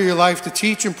plan for your life to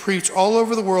teach and preach all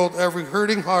over the world every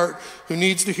hurting heart who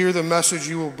needs to hear the message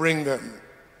you will bring them.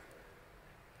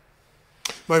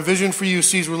 My vision for you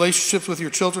sees relationships with your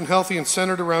children healthy and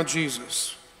centered around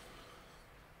Jesus.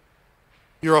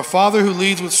 You're a father who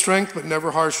leads with strength but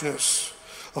never harshness.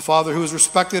 A father who is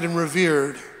respected and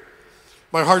revered.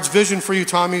 My heart's vision for you,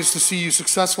 Tommy, is to see you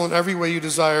successful in every way you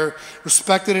desire,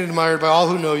 respected and admired by all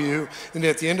who know you, and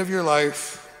at the end of your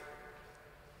life,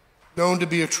 known to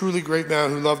be a truly great man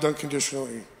who loved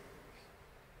unconditionally.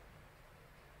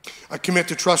 I commit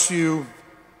to trust you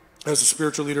as a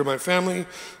spiritual leader of my family,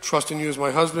 trust in you as my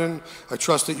husband. I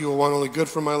trust that you will want only good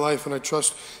for my life, and I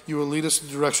trust you will lead us in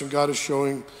the direction God is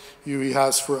showing you He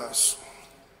has for us.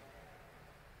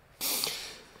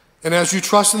 And as you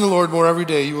trust in the Lord more every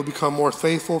day, you will become more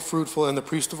faithful, fruitful, and the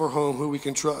priest of our home who we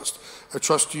can trust. I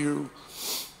trust you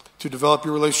to develop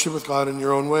your relationship with God in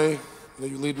your own way, that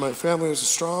you lead my family as a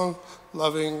strong,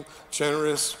 loving,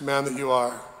 generous man that you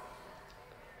are.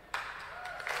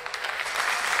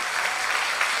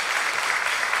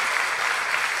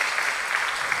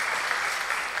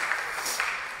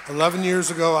 "11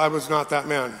 years ago, I was not that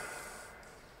man.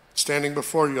 Standing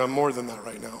before you, I'm more than that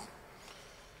right now.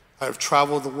 I have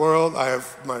traveled the world.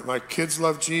 My kids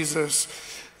love Jesus.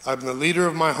 I'm the leader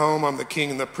of my home. I'm the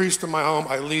king and the priest of my home.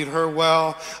 I lead her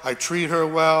well. I treat her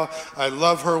well. I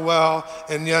love her well.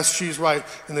 And yes, she's right.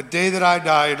 And the day that I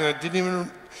died,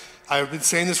 and I've been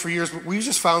saying this for years, but we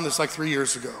just found this like 3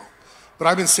 years ago. But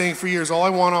I've been saying for years, all I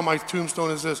want on my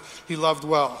tombstone is this: he loved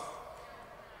well.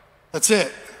 That's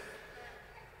it.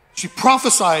 She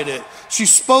prophesied it. She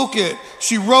spoke it.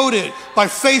 She wrote it. By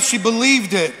faith, she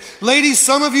believed it. Ladies,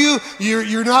 some of you,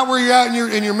 you're not where you're at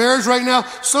in your marriage right now.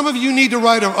 Some of you need to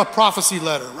write a prophecy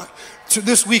letter right, to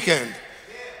this weekend.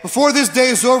 Before this day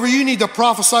is over, you need to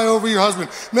prophesy over your husband.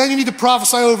 Man, you need to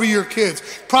prophesy over your kids.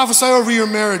 Prophesy over your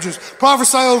marriages.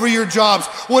 Prophesy over your jobs.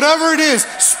 Whatever it is,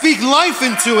 speak life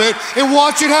into it and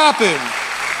watch it happen.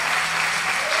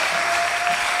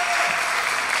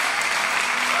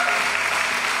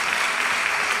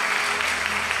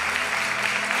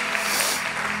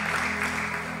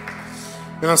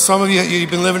 Now, some of you, you've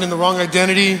been living in the wrong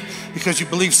identity because you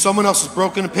believe someone else's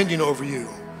broken opinion over you.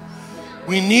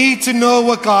 We need to know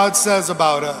what God says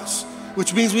about us,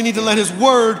 which means we need to let his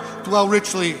word dwell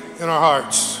richly in our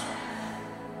hearts.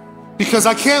 Because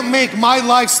I can't make my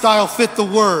lifestyle fit the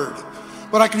word,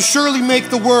 but I can surely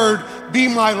make the word be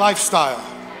my lifestyle.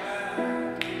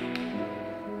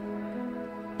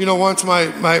 You know, once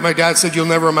my dad said, "You'll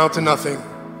never amount to nothing."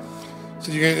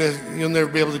 So you'll never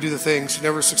be able to do the things. You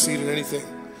never succeed in anything.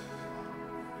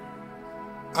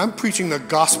 I'm preaching the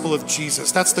gospel of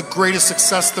Jesus. That's the greatest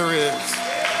success there is.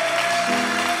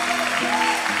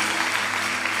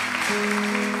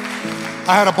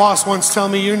 I had a boss once tell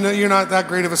me, you're not that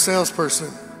great of a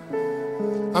salesperson.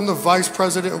 I'm the vice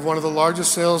president of one of the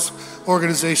largest sales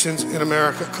organizations in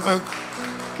America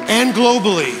and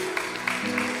globally.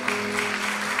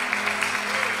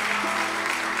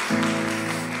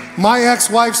 My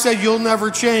ex-wife said, "You'll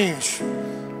never change."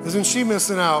 Isn't she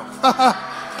missing out?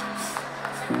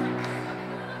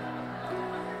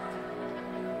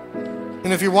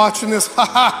 And if you're watching this,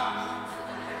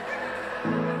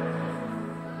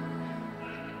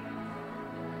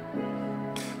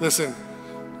 listen,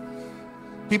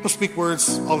 people speak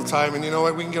words all the time, and you know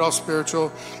what? We can get all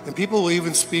spiritual, and people will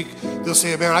even speak, they'll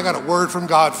say, "Man, I got a word from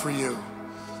God for you."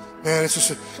 Man, it's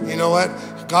just, you know what?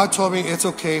 God told me it's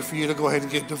okay for you to go ahead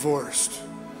and get divorced.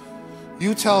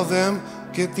 You tell them,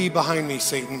 "Get thee behind me,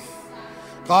 Satan."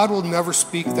 God will never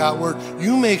speak that word.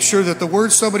 You make sure that the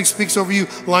word somebody speaks over you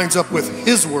lines up with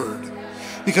his word.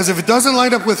 Because if it doesn't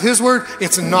line up with his word,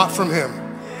 it's not from him.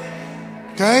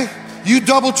 Okay? You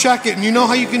double check it, and you know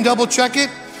how you can double check it?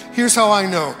 Here's how I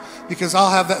know. Because I'll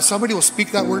have that, somebody will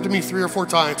speak that word to me 3 or 4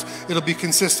 times. It'll be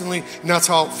consistently, and that's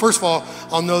how, first of all,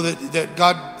 I'll know that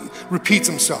God repeats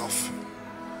himself.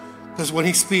 Because when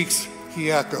he speaks,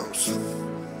 he echoes.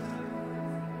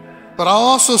 But I'll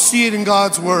also see it in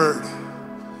God's word.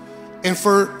 And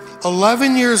for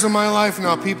 11 years of my life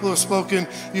now, people have spoken,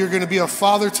 "You're going to be a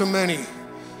father to many."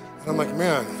 And I'm like,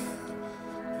 "Man,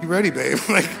 you ready, babe?"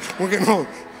 Like, we're getting old.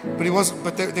 But he wasn't.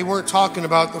 But they weren't talking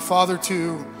about the father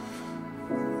to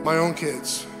my own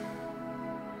kids,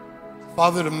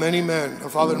 father to many men, a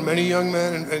father to many young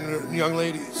men and young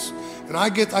ladies. And I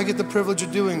get the privilege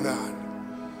of doing that.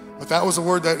 But that was a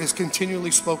word that is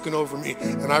continually spoken over me,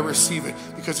 and I receive it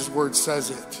because his word says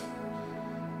it.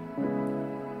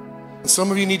 And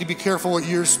some of you need to be careful what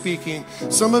you're speaking.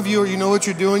 Some of you, you know what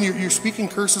you're doing? You're speaking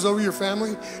curses over your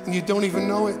family, and you don't even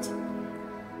know it.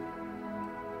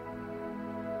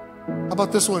 How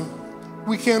about this one?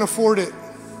 "We can't afford it.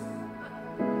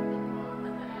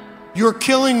 You're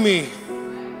killing me."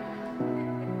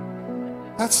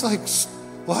 That's like,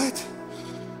 what?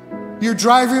 "You're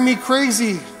driving me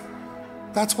crazy."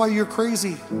 That's why you're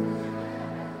crazy.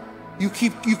 You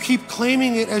keep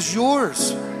claiming it as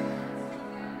yours.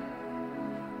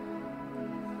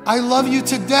 "I love you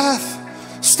to death.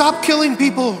 Stop killing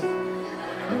people."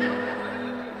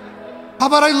 How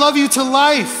about "I love you to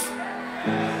life"?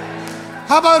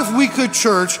 How about if we could,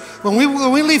 church, when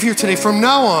we leave here today, from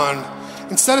now on,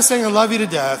 instead of saying "I love you to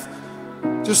death,"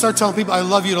 just start telling people "I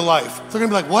love you to life." They're gonna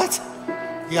be like, "What?"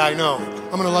 Yeah, I know.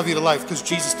 I'm gonna love you to life because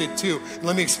Jesus did too. And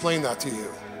let me explain that to you.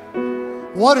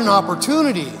 What an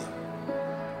opportunity.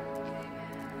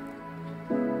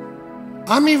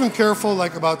 I'm even careful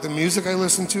like about the music I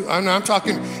listen to. I'm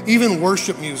talking even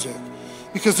worship music.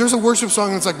 Because there's a worship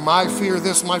song that's like, my fear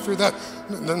this, my fear that.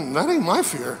 That ain't my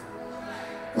fear.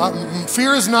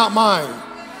 Fear is not mine.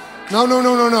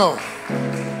 No.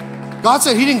 God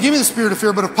said he didn't give me the spirit of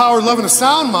fear, but of power, love, and a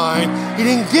sound mind. He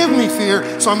didn't give me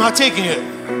fear, so I'm not taking it.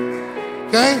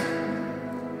 Okay?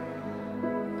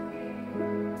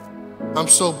 I'm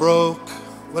so broke,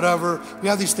 whatever. We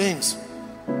have these things.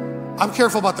 I'm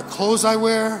careful about the clothes I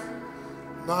wear.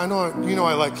 No, I know, you know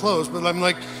I like clothes, but I'm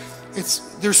like,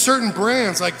 there's certain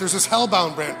brands, like there's this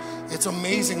Hellbound brand. It's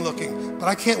amazing looking, but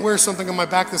I can't wear something on my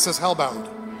back that says Hellbound.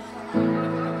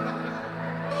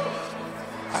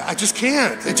 I just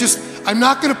can't. I'm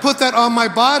not gonna put that on my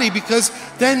body because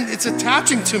then it's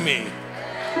attaching to me.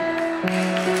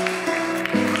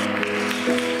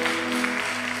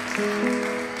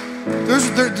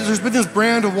 There's been this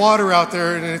brand of water out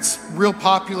there and it's real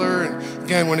popular. And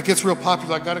again, when it gets real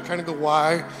popular, I gotta kind of go,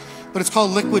 why? But it's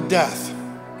called Liquid Death.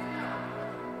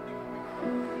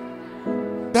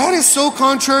 That is so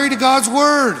contrary to God's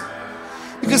word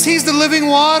because he's the living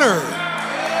water.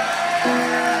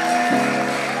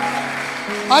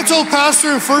 I told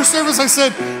Pastor in first service, I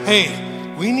said,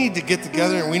 hey, we need to get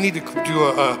together and we need to do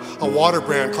a water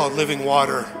brand called Living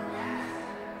Water.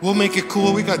 We'll make it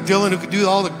cool. We got Dylan who could do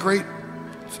all the great,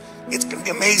 it's gonna be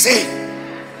amazing.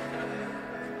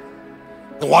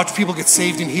 And watch people get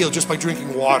saved and healed just by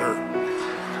drinking water.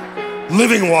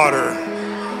 Living water.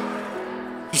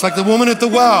 Just like the woman at the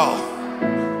well.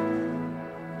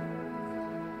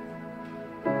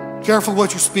 Careful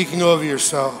what you're speaking over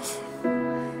yourself.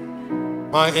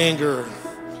 My anger.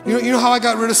 You know how I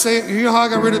got rid of you know how I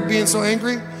got rid of being so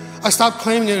angry? I stopped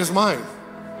claiming it as mine.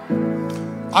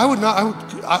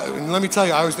 And let me tell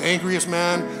you, I was the angriest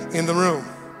man in the room.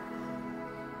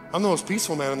 I'm the most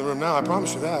peaceful man in the room now, I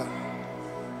promise you that.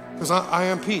 Because I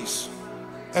am peace.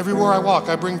 Everywhere I walk,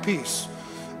 I bring peace.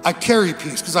 I carry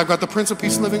peace because I've got the Prince of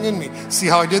Peace living in me. See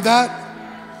how I did that?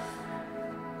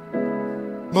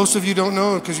 Most of you don't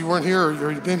know because you weren't here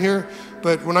or you've been here,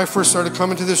 but when I first started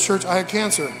coming to this church, I had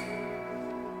cancer.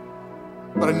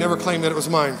 But I never claimed that it was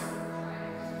mine.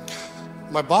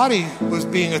 My body was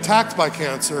being attacked by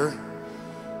cancer,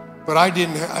 but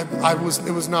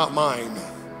it was not mine.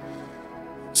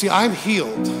 See, I'm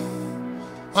healed.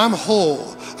 I'm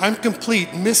whole. I'm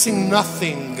complete, missing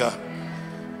nothing.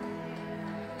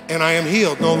 And I am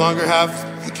healed, no longer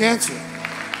have the cancer.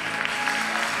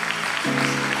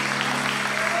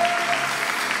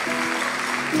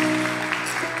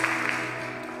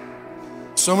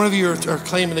 So many of you are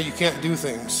claiming that you can't do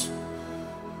things.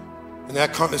 And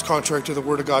that is contrary to the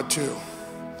Word of God too.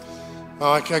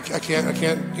 I can't,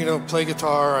 play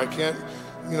guitar. I can't,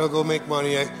 go make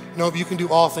money. No, you can do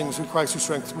all things through Christ who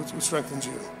strengthens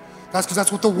you. That's because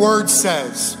that's what the Word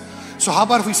says. So how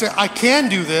about if we say, I can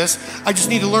do this, I just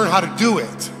need to learn how to do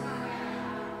it.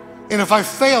 And if I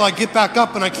fail, I get back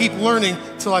up and I keep learning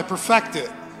till I perfect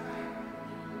it.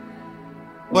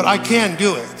 But I can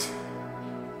do it.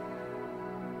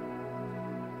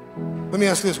 Let me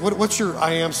ask you this, what's your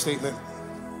I am statement?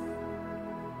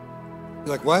 You're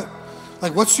like, what?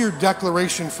 Like, what's your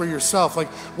declaration for yourself? Like,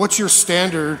 what's your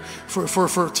standard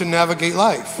for to navigate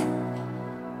life? I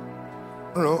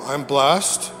don't know, I'm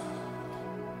blessed,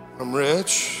 I'm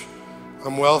rich,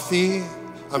 I'm wealthy,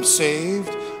 I'm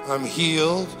saved, I'm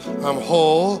healed, I'm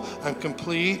whole, I'm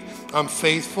complete, I'm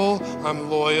faithful, I'm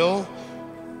loyal.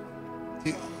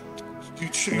 You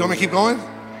want me to keep going?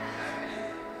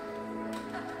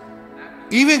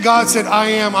 Even God said, I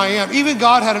am, I am. Even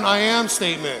God had an I am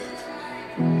statement.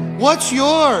 What's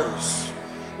yours?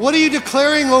 What are you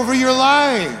declaring over your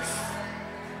life?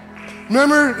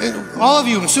 Remember, all of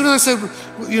you, as soon as I said,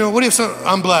 what do you have said?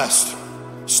 I'm blessed.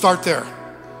 Start there.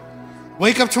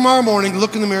 Wake up tomorrow morning,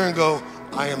 look in the mirror and go,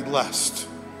 I am blessed.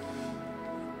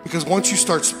 Because once you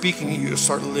start speaking it, you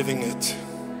start living it.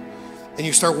 And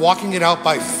you start walking it out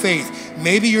by faith.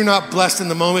 Maybe you're not blessed in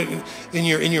the moment in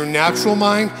your natural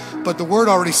mind, but the Word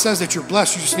already says that you're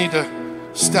blessed. You just need to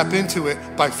step into it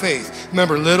by faith.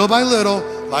 Remember, little by little,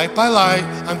 light by light,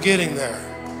 I'm getting there.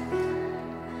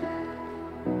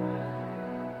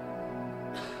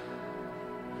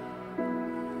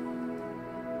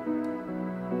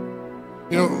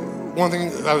 One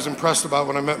thing I was impressed about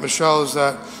when I met Michelle is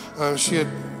that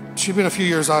she'd been a few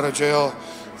years out of jail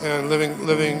and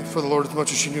living for the Lord as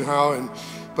much as she knew how.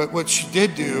 But what she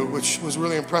did do, which was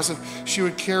really impressive, she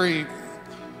would carry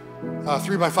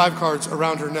 3x5 cards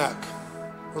around her neck,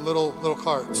 or little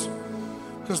cards,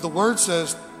 because the Word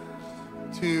says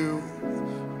to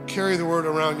carry the Word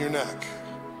around your neck.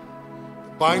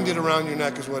 Bind it around your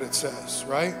neck is what it says,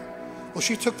 right? Well,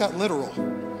 she took that literal.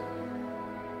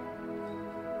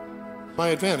 My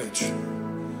advantage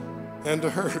and to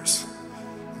hers.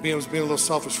 I was being a little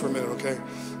selfish for a minute, okay?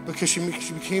 Because she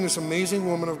became this amazing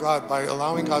woman of God by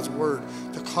allowing God's word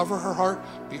to cover her heart,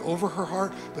 be over her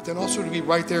heart, but then also to be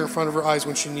right there in front of her eyes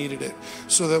when she needed it.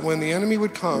 So that when the enemy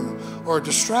would come or a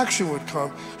distraction would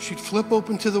come, she'd flip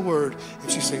open to the word and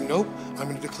she'd say, nope, I'm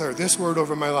going to declare this word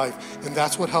over my life. And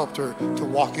that's what helped her to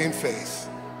walk in faith.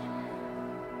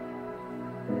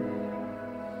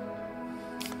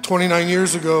 29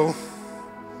 years ago,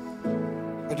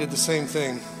 I did the same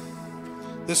thing.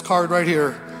 This card right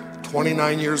here,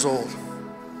 29 years old.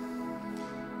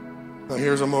 Now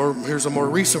here's a more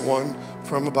recent one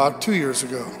from about 2 years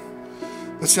ago.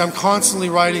 But see, I'm constantly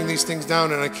writing these things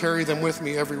down and I carry them with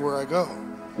me everywhere I go.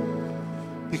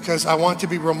 Because I want to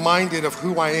be reminded of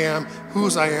who I am,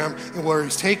 whose I am, and where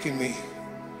He's taking me.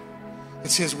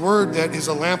 It's His word that is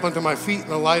a lamp unto my feet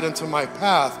and a light unto my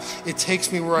path. It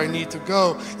takes me where I need to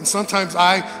go. And sometimes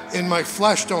I, in my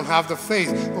flesh, don't have the faith.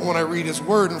 But when I read His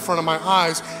word in front of my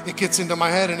eyes, it gets into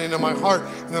my head and into my heart.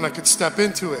 And then I could step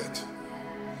into it.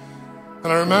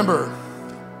 And I remember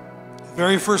the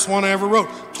very first one I ever wrote,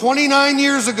 29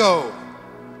 years ago.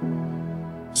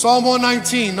 Psalm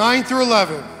 119, 9 through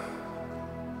 11.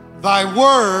 Thy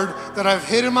word that I've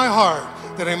hid in my heart,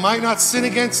 that I might not sin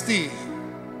against Thee.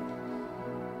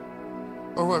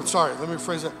 Or, sorry, let me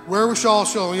rephrase that. Where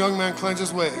shall a young man cleanse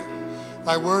his way?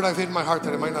 Thy word I've hid in my heart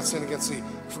that I might not sin against Thee.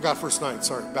 I forgot verse 9,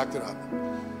 sorry, backed it up.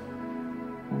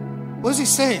 What is he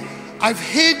saying? I've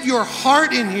hid your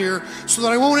heart in here so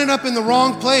that I won't end up in the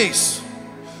wrong place,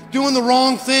 doing the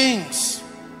wrong things.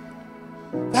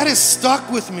 That has stuck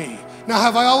with me. Now,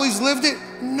 have I always lived it?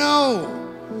 No.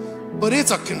 But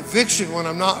it's a conviction when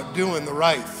I'm not doing the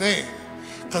right thing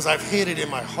because I've hid it in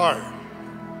my heart.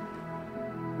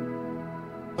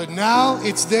 But now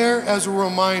it's there as a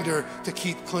reminder to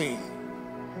keep clean.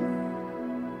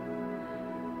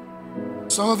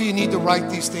 Some of you need to write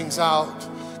these things out,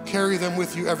 carry them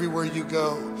with you everywhere you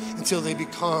go until they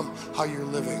become how you're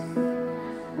living.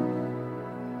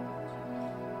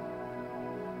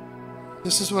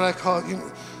 This is what I call it,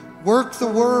 work the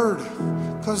word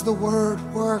because the word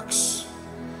works.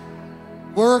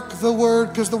 Work the word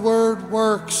because the word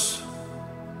works.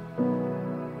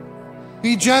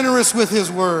 Be generous with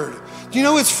His word. Do you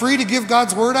know it's free to give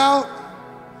God's word out?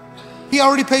 He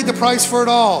already paid the price for it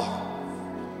all.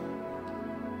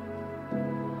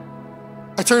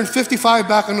 I turned 55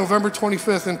 back on November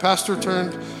 25th, and Pastor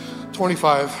turned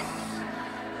 25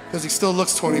 because he still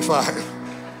looks 25.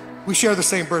 We share the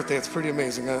same birthday. It's pretty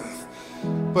amazing, huh?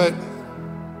 But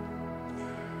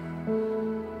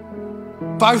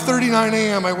 5:39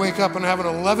 a.m. I wake up and I have an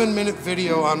 11-minute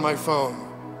video on my phone.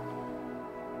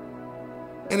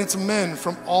 And it's men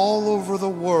from all over the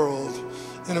world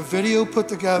in a video put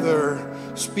together,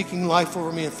 speaking life over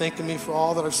me and thanking me for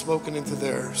all that I've spoken into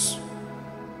theirs.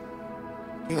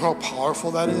 You know how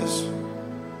powerful that is?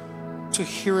 To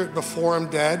hear it before I'm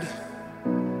dead,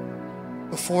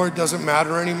 before it doesn't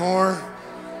matter anymore.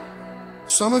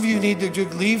 Some of you need to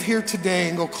leave here today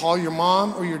and go call your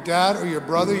mom or your dad or your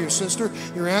brother, your sister,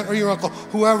 your aunt or your uncle,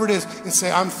 whoever it is, and say,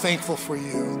 I'm thankful for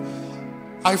you.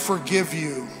 I forgive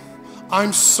you.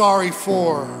 I'm sorry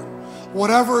for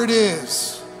whatever it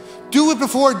is. Do it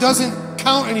before it doesn't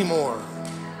count anymore.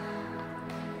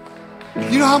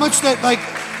 You know how much that's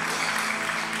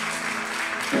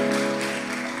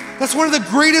one of the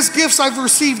greatest gifts I've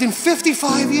received in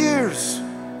 55 years.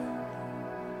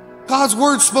 God's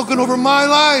word spoken over my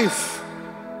life.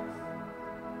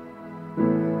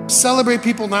 Celebrate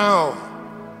people now.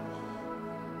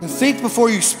 And think before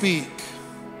you speak.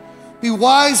 Be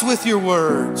wise with your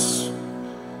words.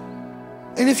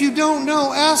 And if you don't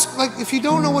know, if you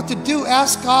don't know what to do,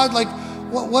 ask God,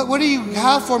 what do you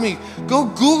have for me? Go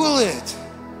Google it.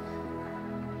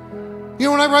 You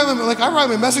know, when I write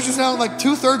my messages down,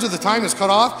 2/3 of the time is cut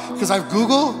off because I've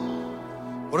Googled,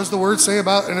 what does the word say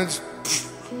about, and it's,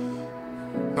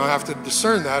 now I have to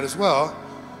discern that as well.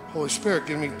 Holy Spirit,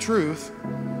 give me truth.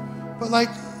 But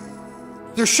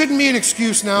there shouldn't be an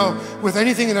excuse now with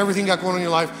anything and everything you got going on in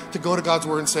your life to go to God's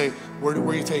word and say, where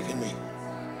are you taking me?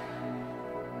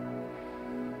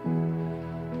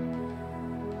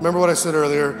 Remember what I said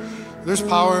earlier, there's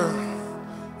power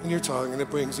in your tongue and it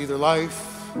brings either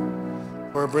life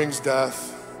or it brings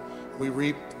death. We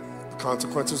reap the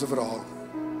consequences of it all.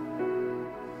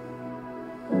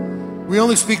 We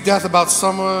only speak death about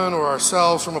someone or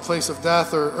ourselves from a place of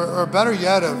death or better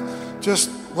yet of just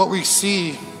what we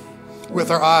see with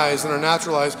our eyes and our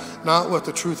natural eyes, not what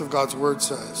the truth of God's word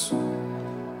says.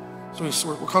 So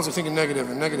we're constantly thinking negative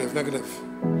and negative, negative.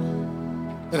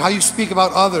 And how you speak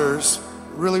about others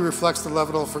really reflects the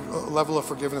level of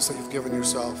forgiveness that you've given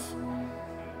yourself.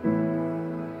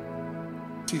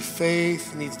 See,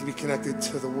 faith needs to be connected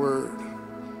to the Word.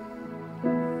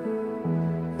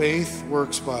 Faith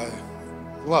works by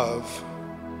love.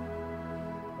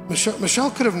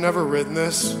 Michelle could have never written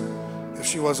this if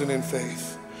she wasn't in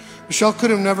faith. Michelle could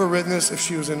have never written this if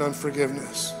she was in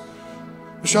unforgiveness.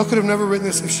 Michelle could have never written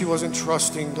this if she wasn't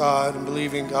trusting God and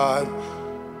believing God.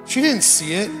 She didn't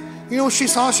see it. You know what she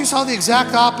saw? She saw the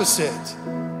exact opposite.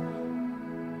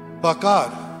 But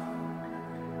God.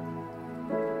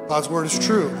 God's word is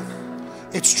true.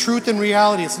 It's truth and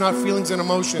reality. It's not feelings and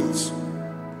emotions.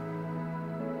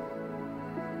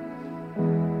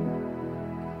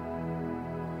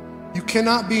 You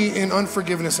cannot be in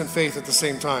unforgiveness and faith at the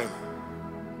same time.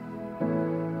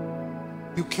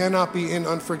 You cannot be in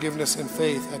unforgiveness and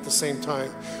faith at the same time.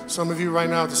 Some of you right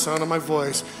now, at the sound of my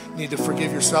voice, need to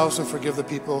forgive yourselves and forgive the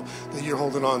people that you're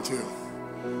holding on to.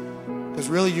 Because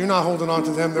really, you're not holding on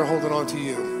to them, they're holding on to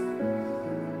you.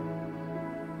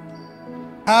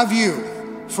 Have you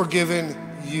forgiven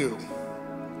you?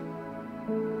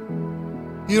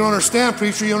 You don't understand,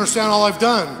 preacher, you understand all I've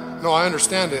done. No, I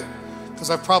understand it, because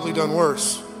I've probably done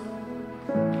worse.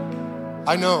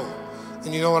 I know.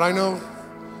 And you know what I know?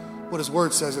 What his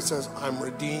word says. It says, I'm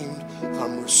redeemed,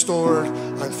 I'm restored,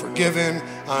 I'm forgiven,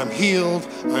 I'm healed,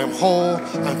 I'm whole,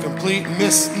 I'm complete,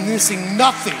 missing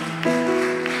nothing.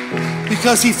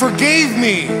 Because he forgave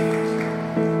me.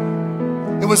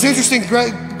 It was interesting,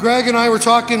 Greg and I were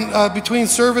talking between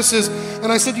services, and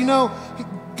I said, you know,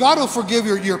 God will forgive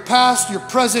your past, your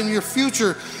present, and your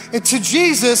future. And to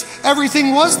Jesus,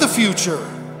 everything was the future.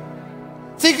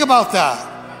 Think about that.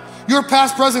 Your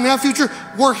past, present, and future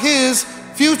were his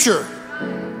future.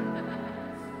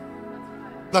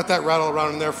 Let that rattle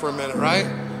around in there for a minute, right?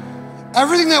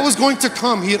 Everything that was going to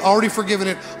come, he had already forgiven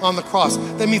it on the cross.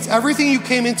 That means everything you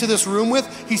came into this room with,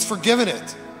 he's forgiven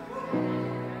it.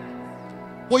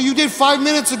 What you did 5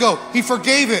 minutes ago, he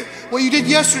forgave it. What you did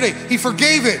yesterday, he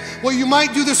forgave it. What you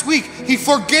might do this week, he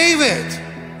forgave it.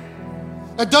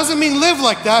 That doesn't mean live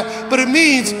like that, but it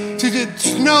means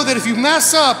to know that if you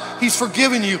mess up, he's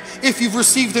forgiven you if you've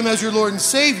received him as your Lord and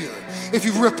Savior. If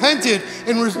you've repented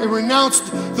and renounced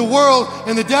the world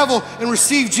and the devil and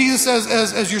received Jesus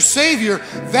as your Savior,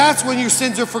 that's when your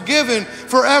sins are forgiven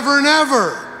forever and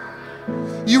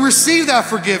ever. You receive that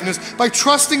forgiveness by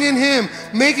trusting in him,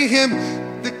 making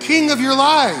him the king of your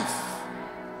life.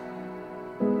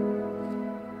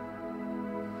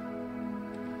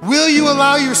 Will you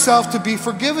allow yourself to be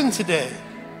forgiven today?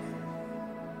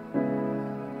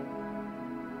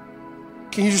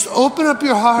 Can you just open up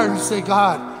your heart and say,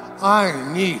 God, I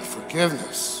need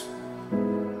forgiveness.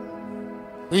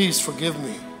 Please forgive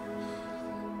me.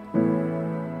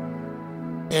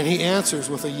 And he answers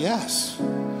with a yes.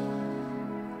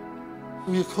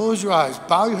 Will you close your eyes,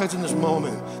 bow your heads in this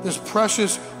moment, this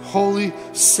precious, holy,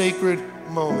 sacred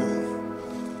moment.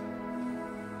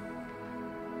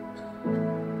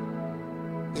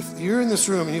 If you're in this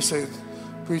room and you say,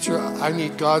 preacher, I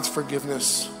need God's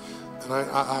forgiveness, and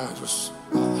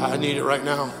I need it right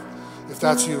now. If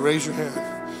that's you, raise your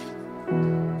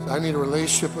hand. I need a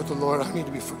relationship with the Lord. I need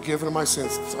to be forgiven of my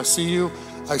sins. I see you.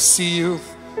 I see you.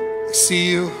 I see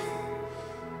you.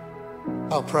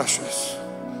 How precious.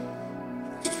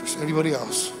 Anybody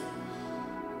else?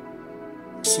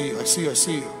 I see you. I see you. I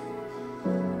see you.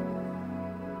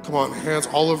 Come on, hands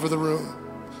all over the room.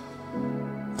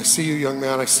 I see you, young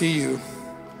man. I see you.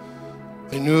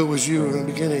 I knew it was you in the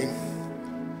beginning.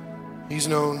 He's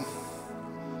known.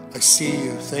 I see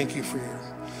you. Thank you for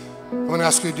I'm going to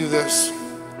ask you to do this.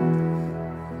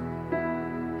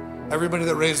 Everybody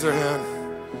that raised their hand,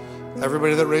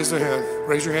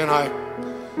 raise your hand high.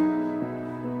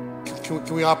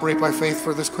 Can we operate by faith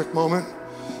for this quick moment?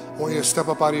 I want you to step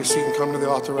up out of your seat and come to the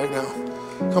altar right now.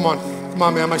 Come on,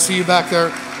 ma'am. I see you back there.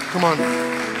 Come on.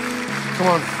 Come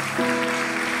on.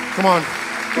 Come on.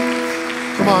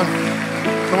 Come on.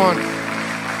 Come on.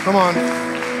 Come on.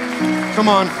 Come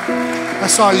on. I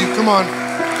saw you. Come on.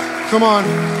 Come on.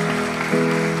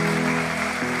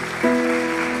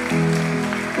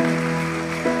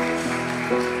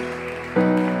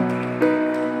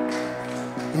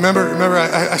 Remember,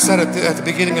 I said at the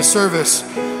beginning of service,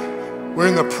 we're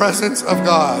in the presence of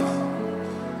God.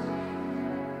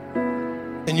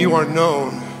 And you are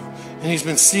known. And he's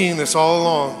been seeing this all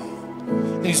along.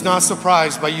 And he's not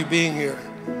surprised by you being here.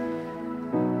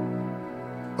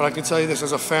 But I can tell you this,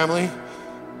 as a family,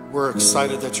 we're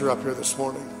excited that you're up here this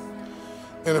morning.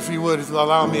 And if you would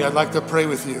allow me, I'd like to pray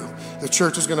with you. The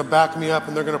church is going to back me up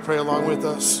and they're going to pray along with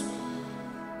us.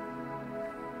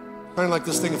 Kind of like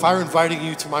this thing, if I were inviting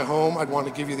you to my home, I'd want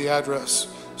to give you the address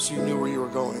so you knew where you were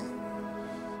going.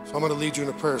 So I'm going to lead you in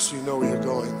a prayer so you know where you're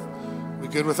going. We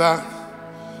good with that?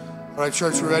 All right,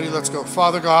 church, we're ready. Let's go.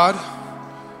 Father God,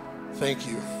 thank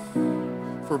you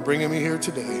for bringing me here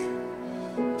today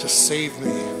to save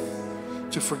me,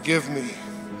 to forgive me,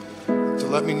 to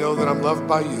let me know that I'm loved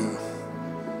by you,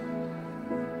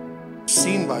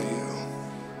 seen by you,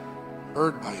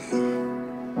 heard by you.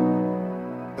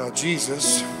 Now,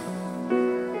 Jesus,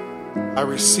 I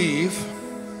receive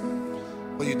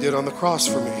what you did on the cross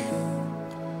for me,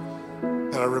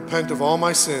 and I repent of all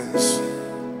my sins.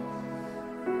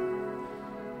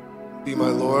 Be my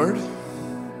Lord,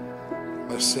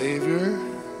 my Savior.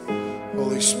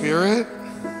 Holy Spirit,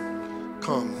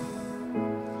 come,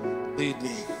 lead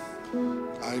me,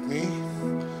 guide me,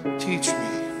 teach me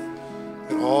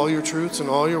in all your truths and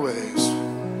all your ways.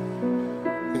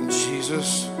 In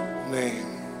Jesus' name.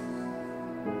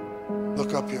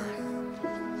 Look up here.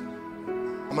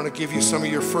 I'm going to give you some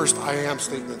of your first I am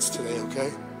statements today,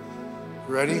 okay?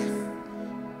 You ready?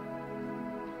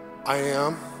 I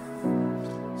am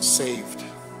saved.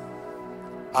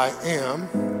 I am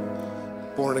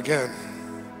born again.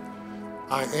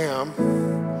 I am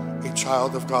a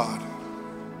child of God.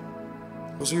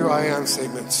 Those are your I am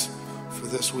statements for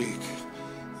this week.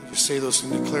 You say those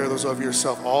and declare those over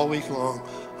yourself all week long.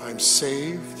 I'm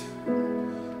saved,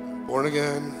 I'm born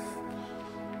again,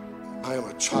 I am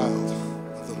a child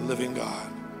of the living God.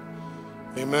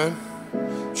 Amen.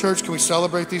 Church, can we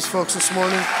celebrate these folks this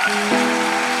morning?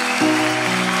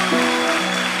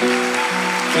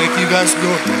 Thank you guys.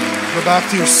 Go back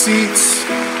to your seats.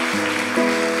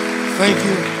 Thank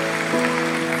you.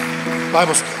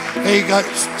 Bibles. Hey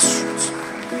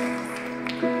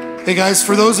guys,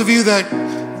 for those of you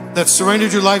that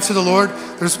surrendered your life to the Lord,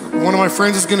 there's one of my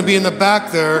friends is going to be in the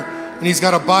back there, and he's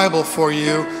got a Bible for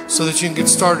you so that you can get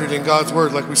started in God's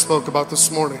Word like we spoke about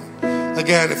this morning.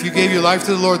 Again, if you gave your life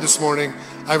to the Lord this morning,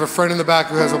 I have a friend in the back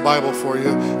who has a Bible for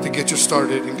you to get you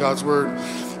started in God's Word.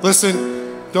 Listen,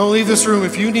 don't leave this room.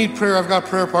 If you need prayer, I've got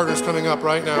prayer partners coming up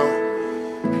right now.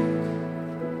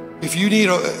 If you need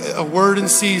a word in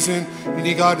season, you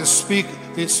need God to speak,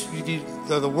 you need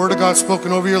the Word of God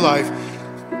spoken over your life,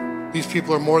 these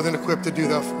people are more than equipped to do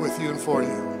that with you and for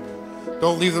you.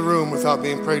 Don't leave the room without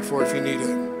being prayed for if you need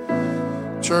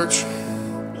it. Church,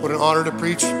 what an honor to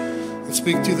preach and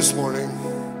speak to you this morning.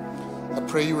 I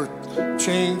pray you were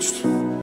changed.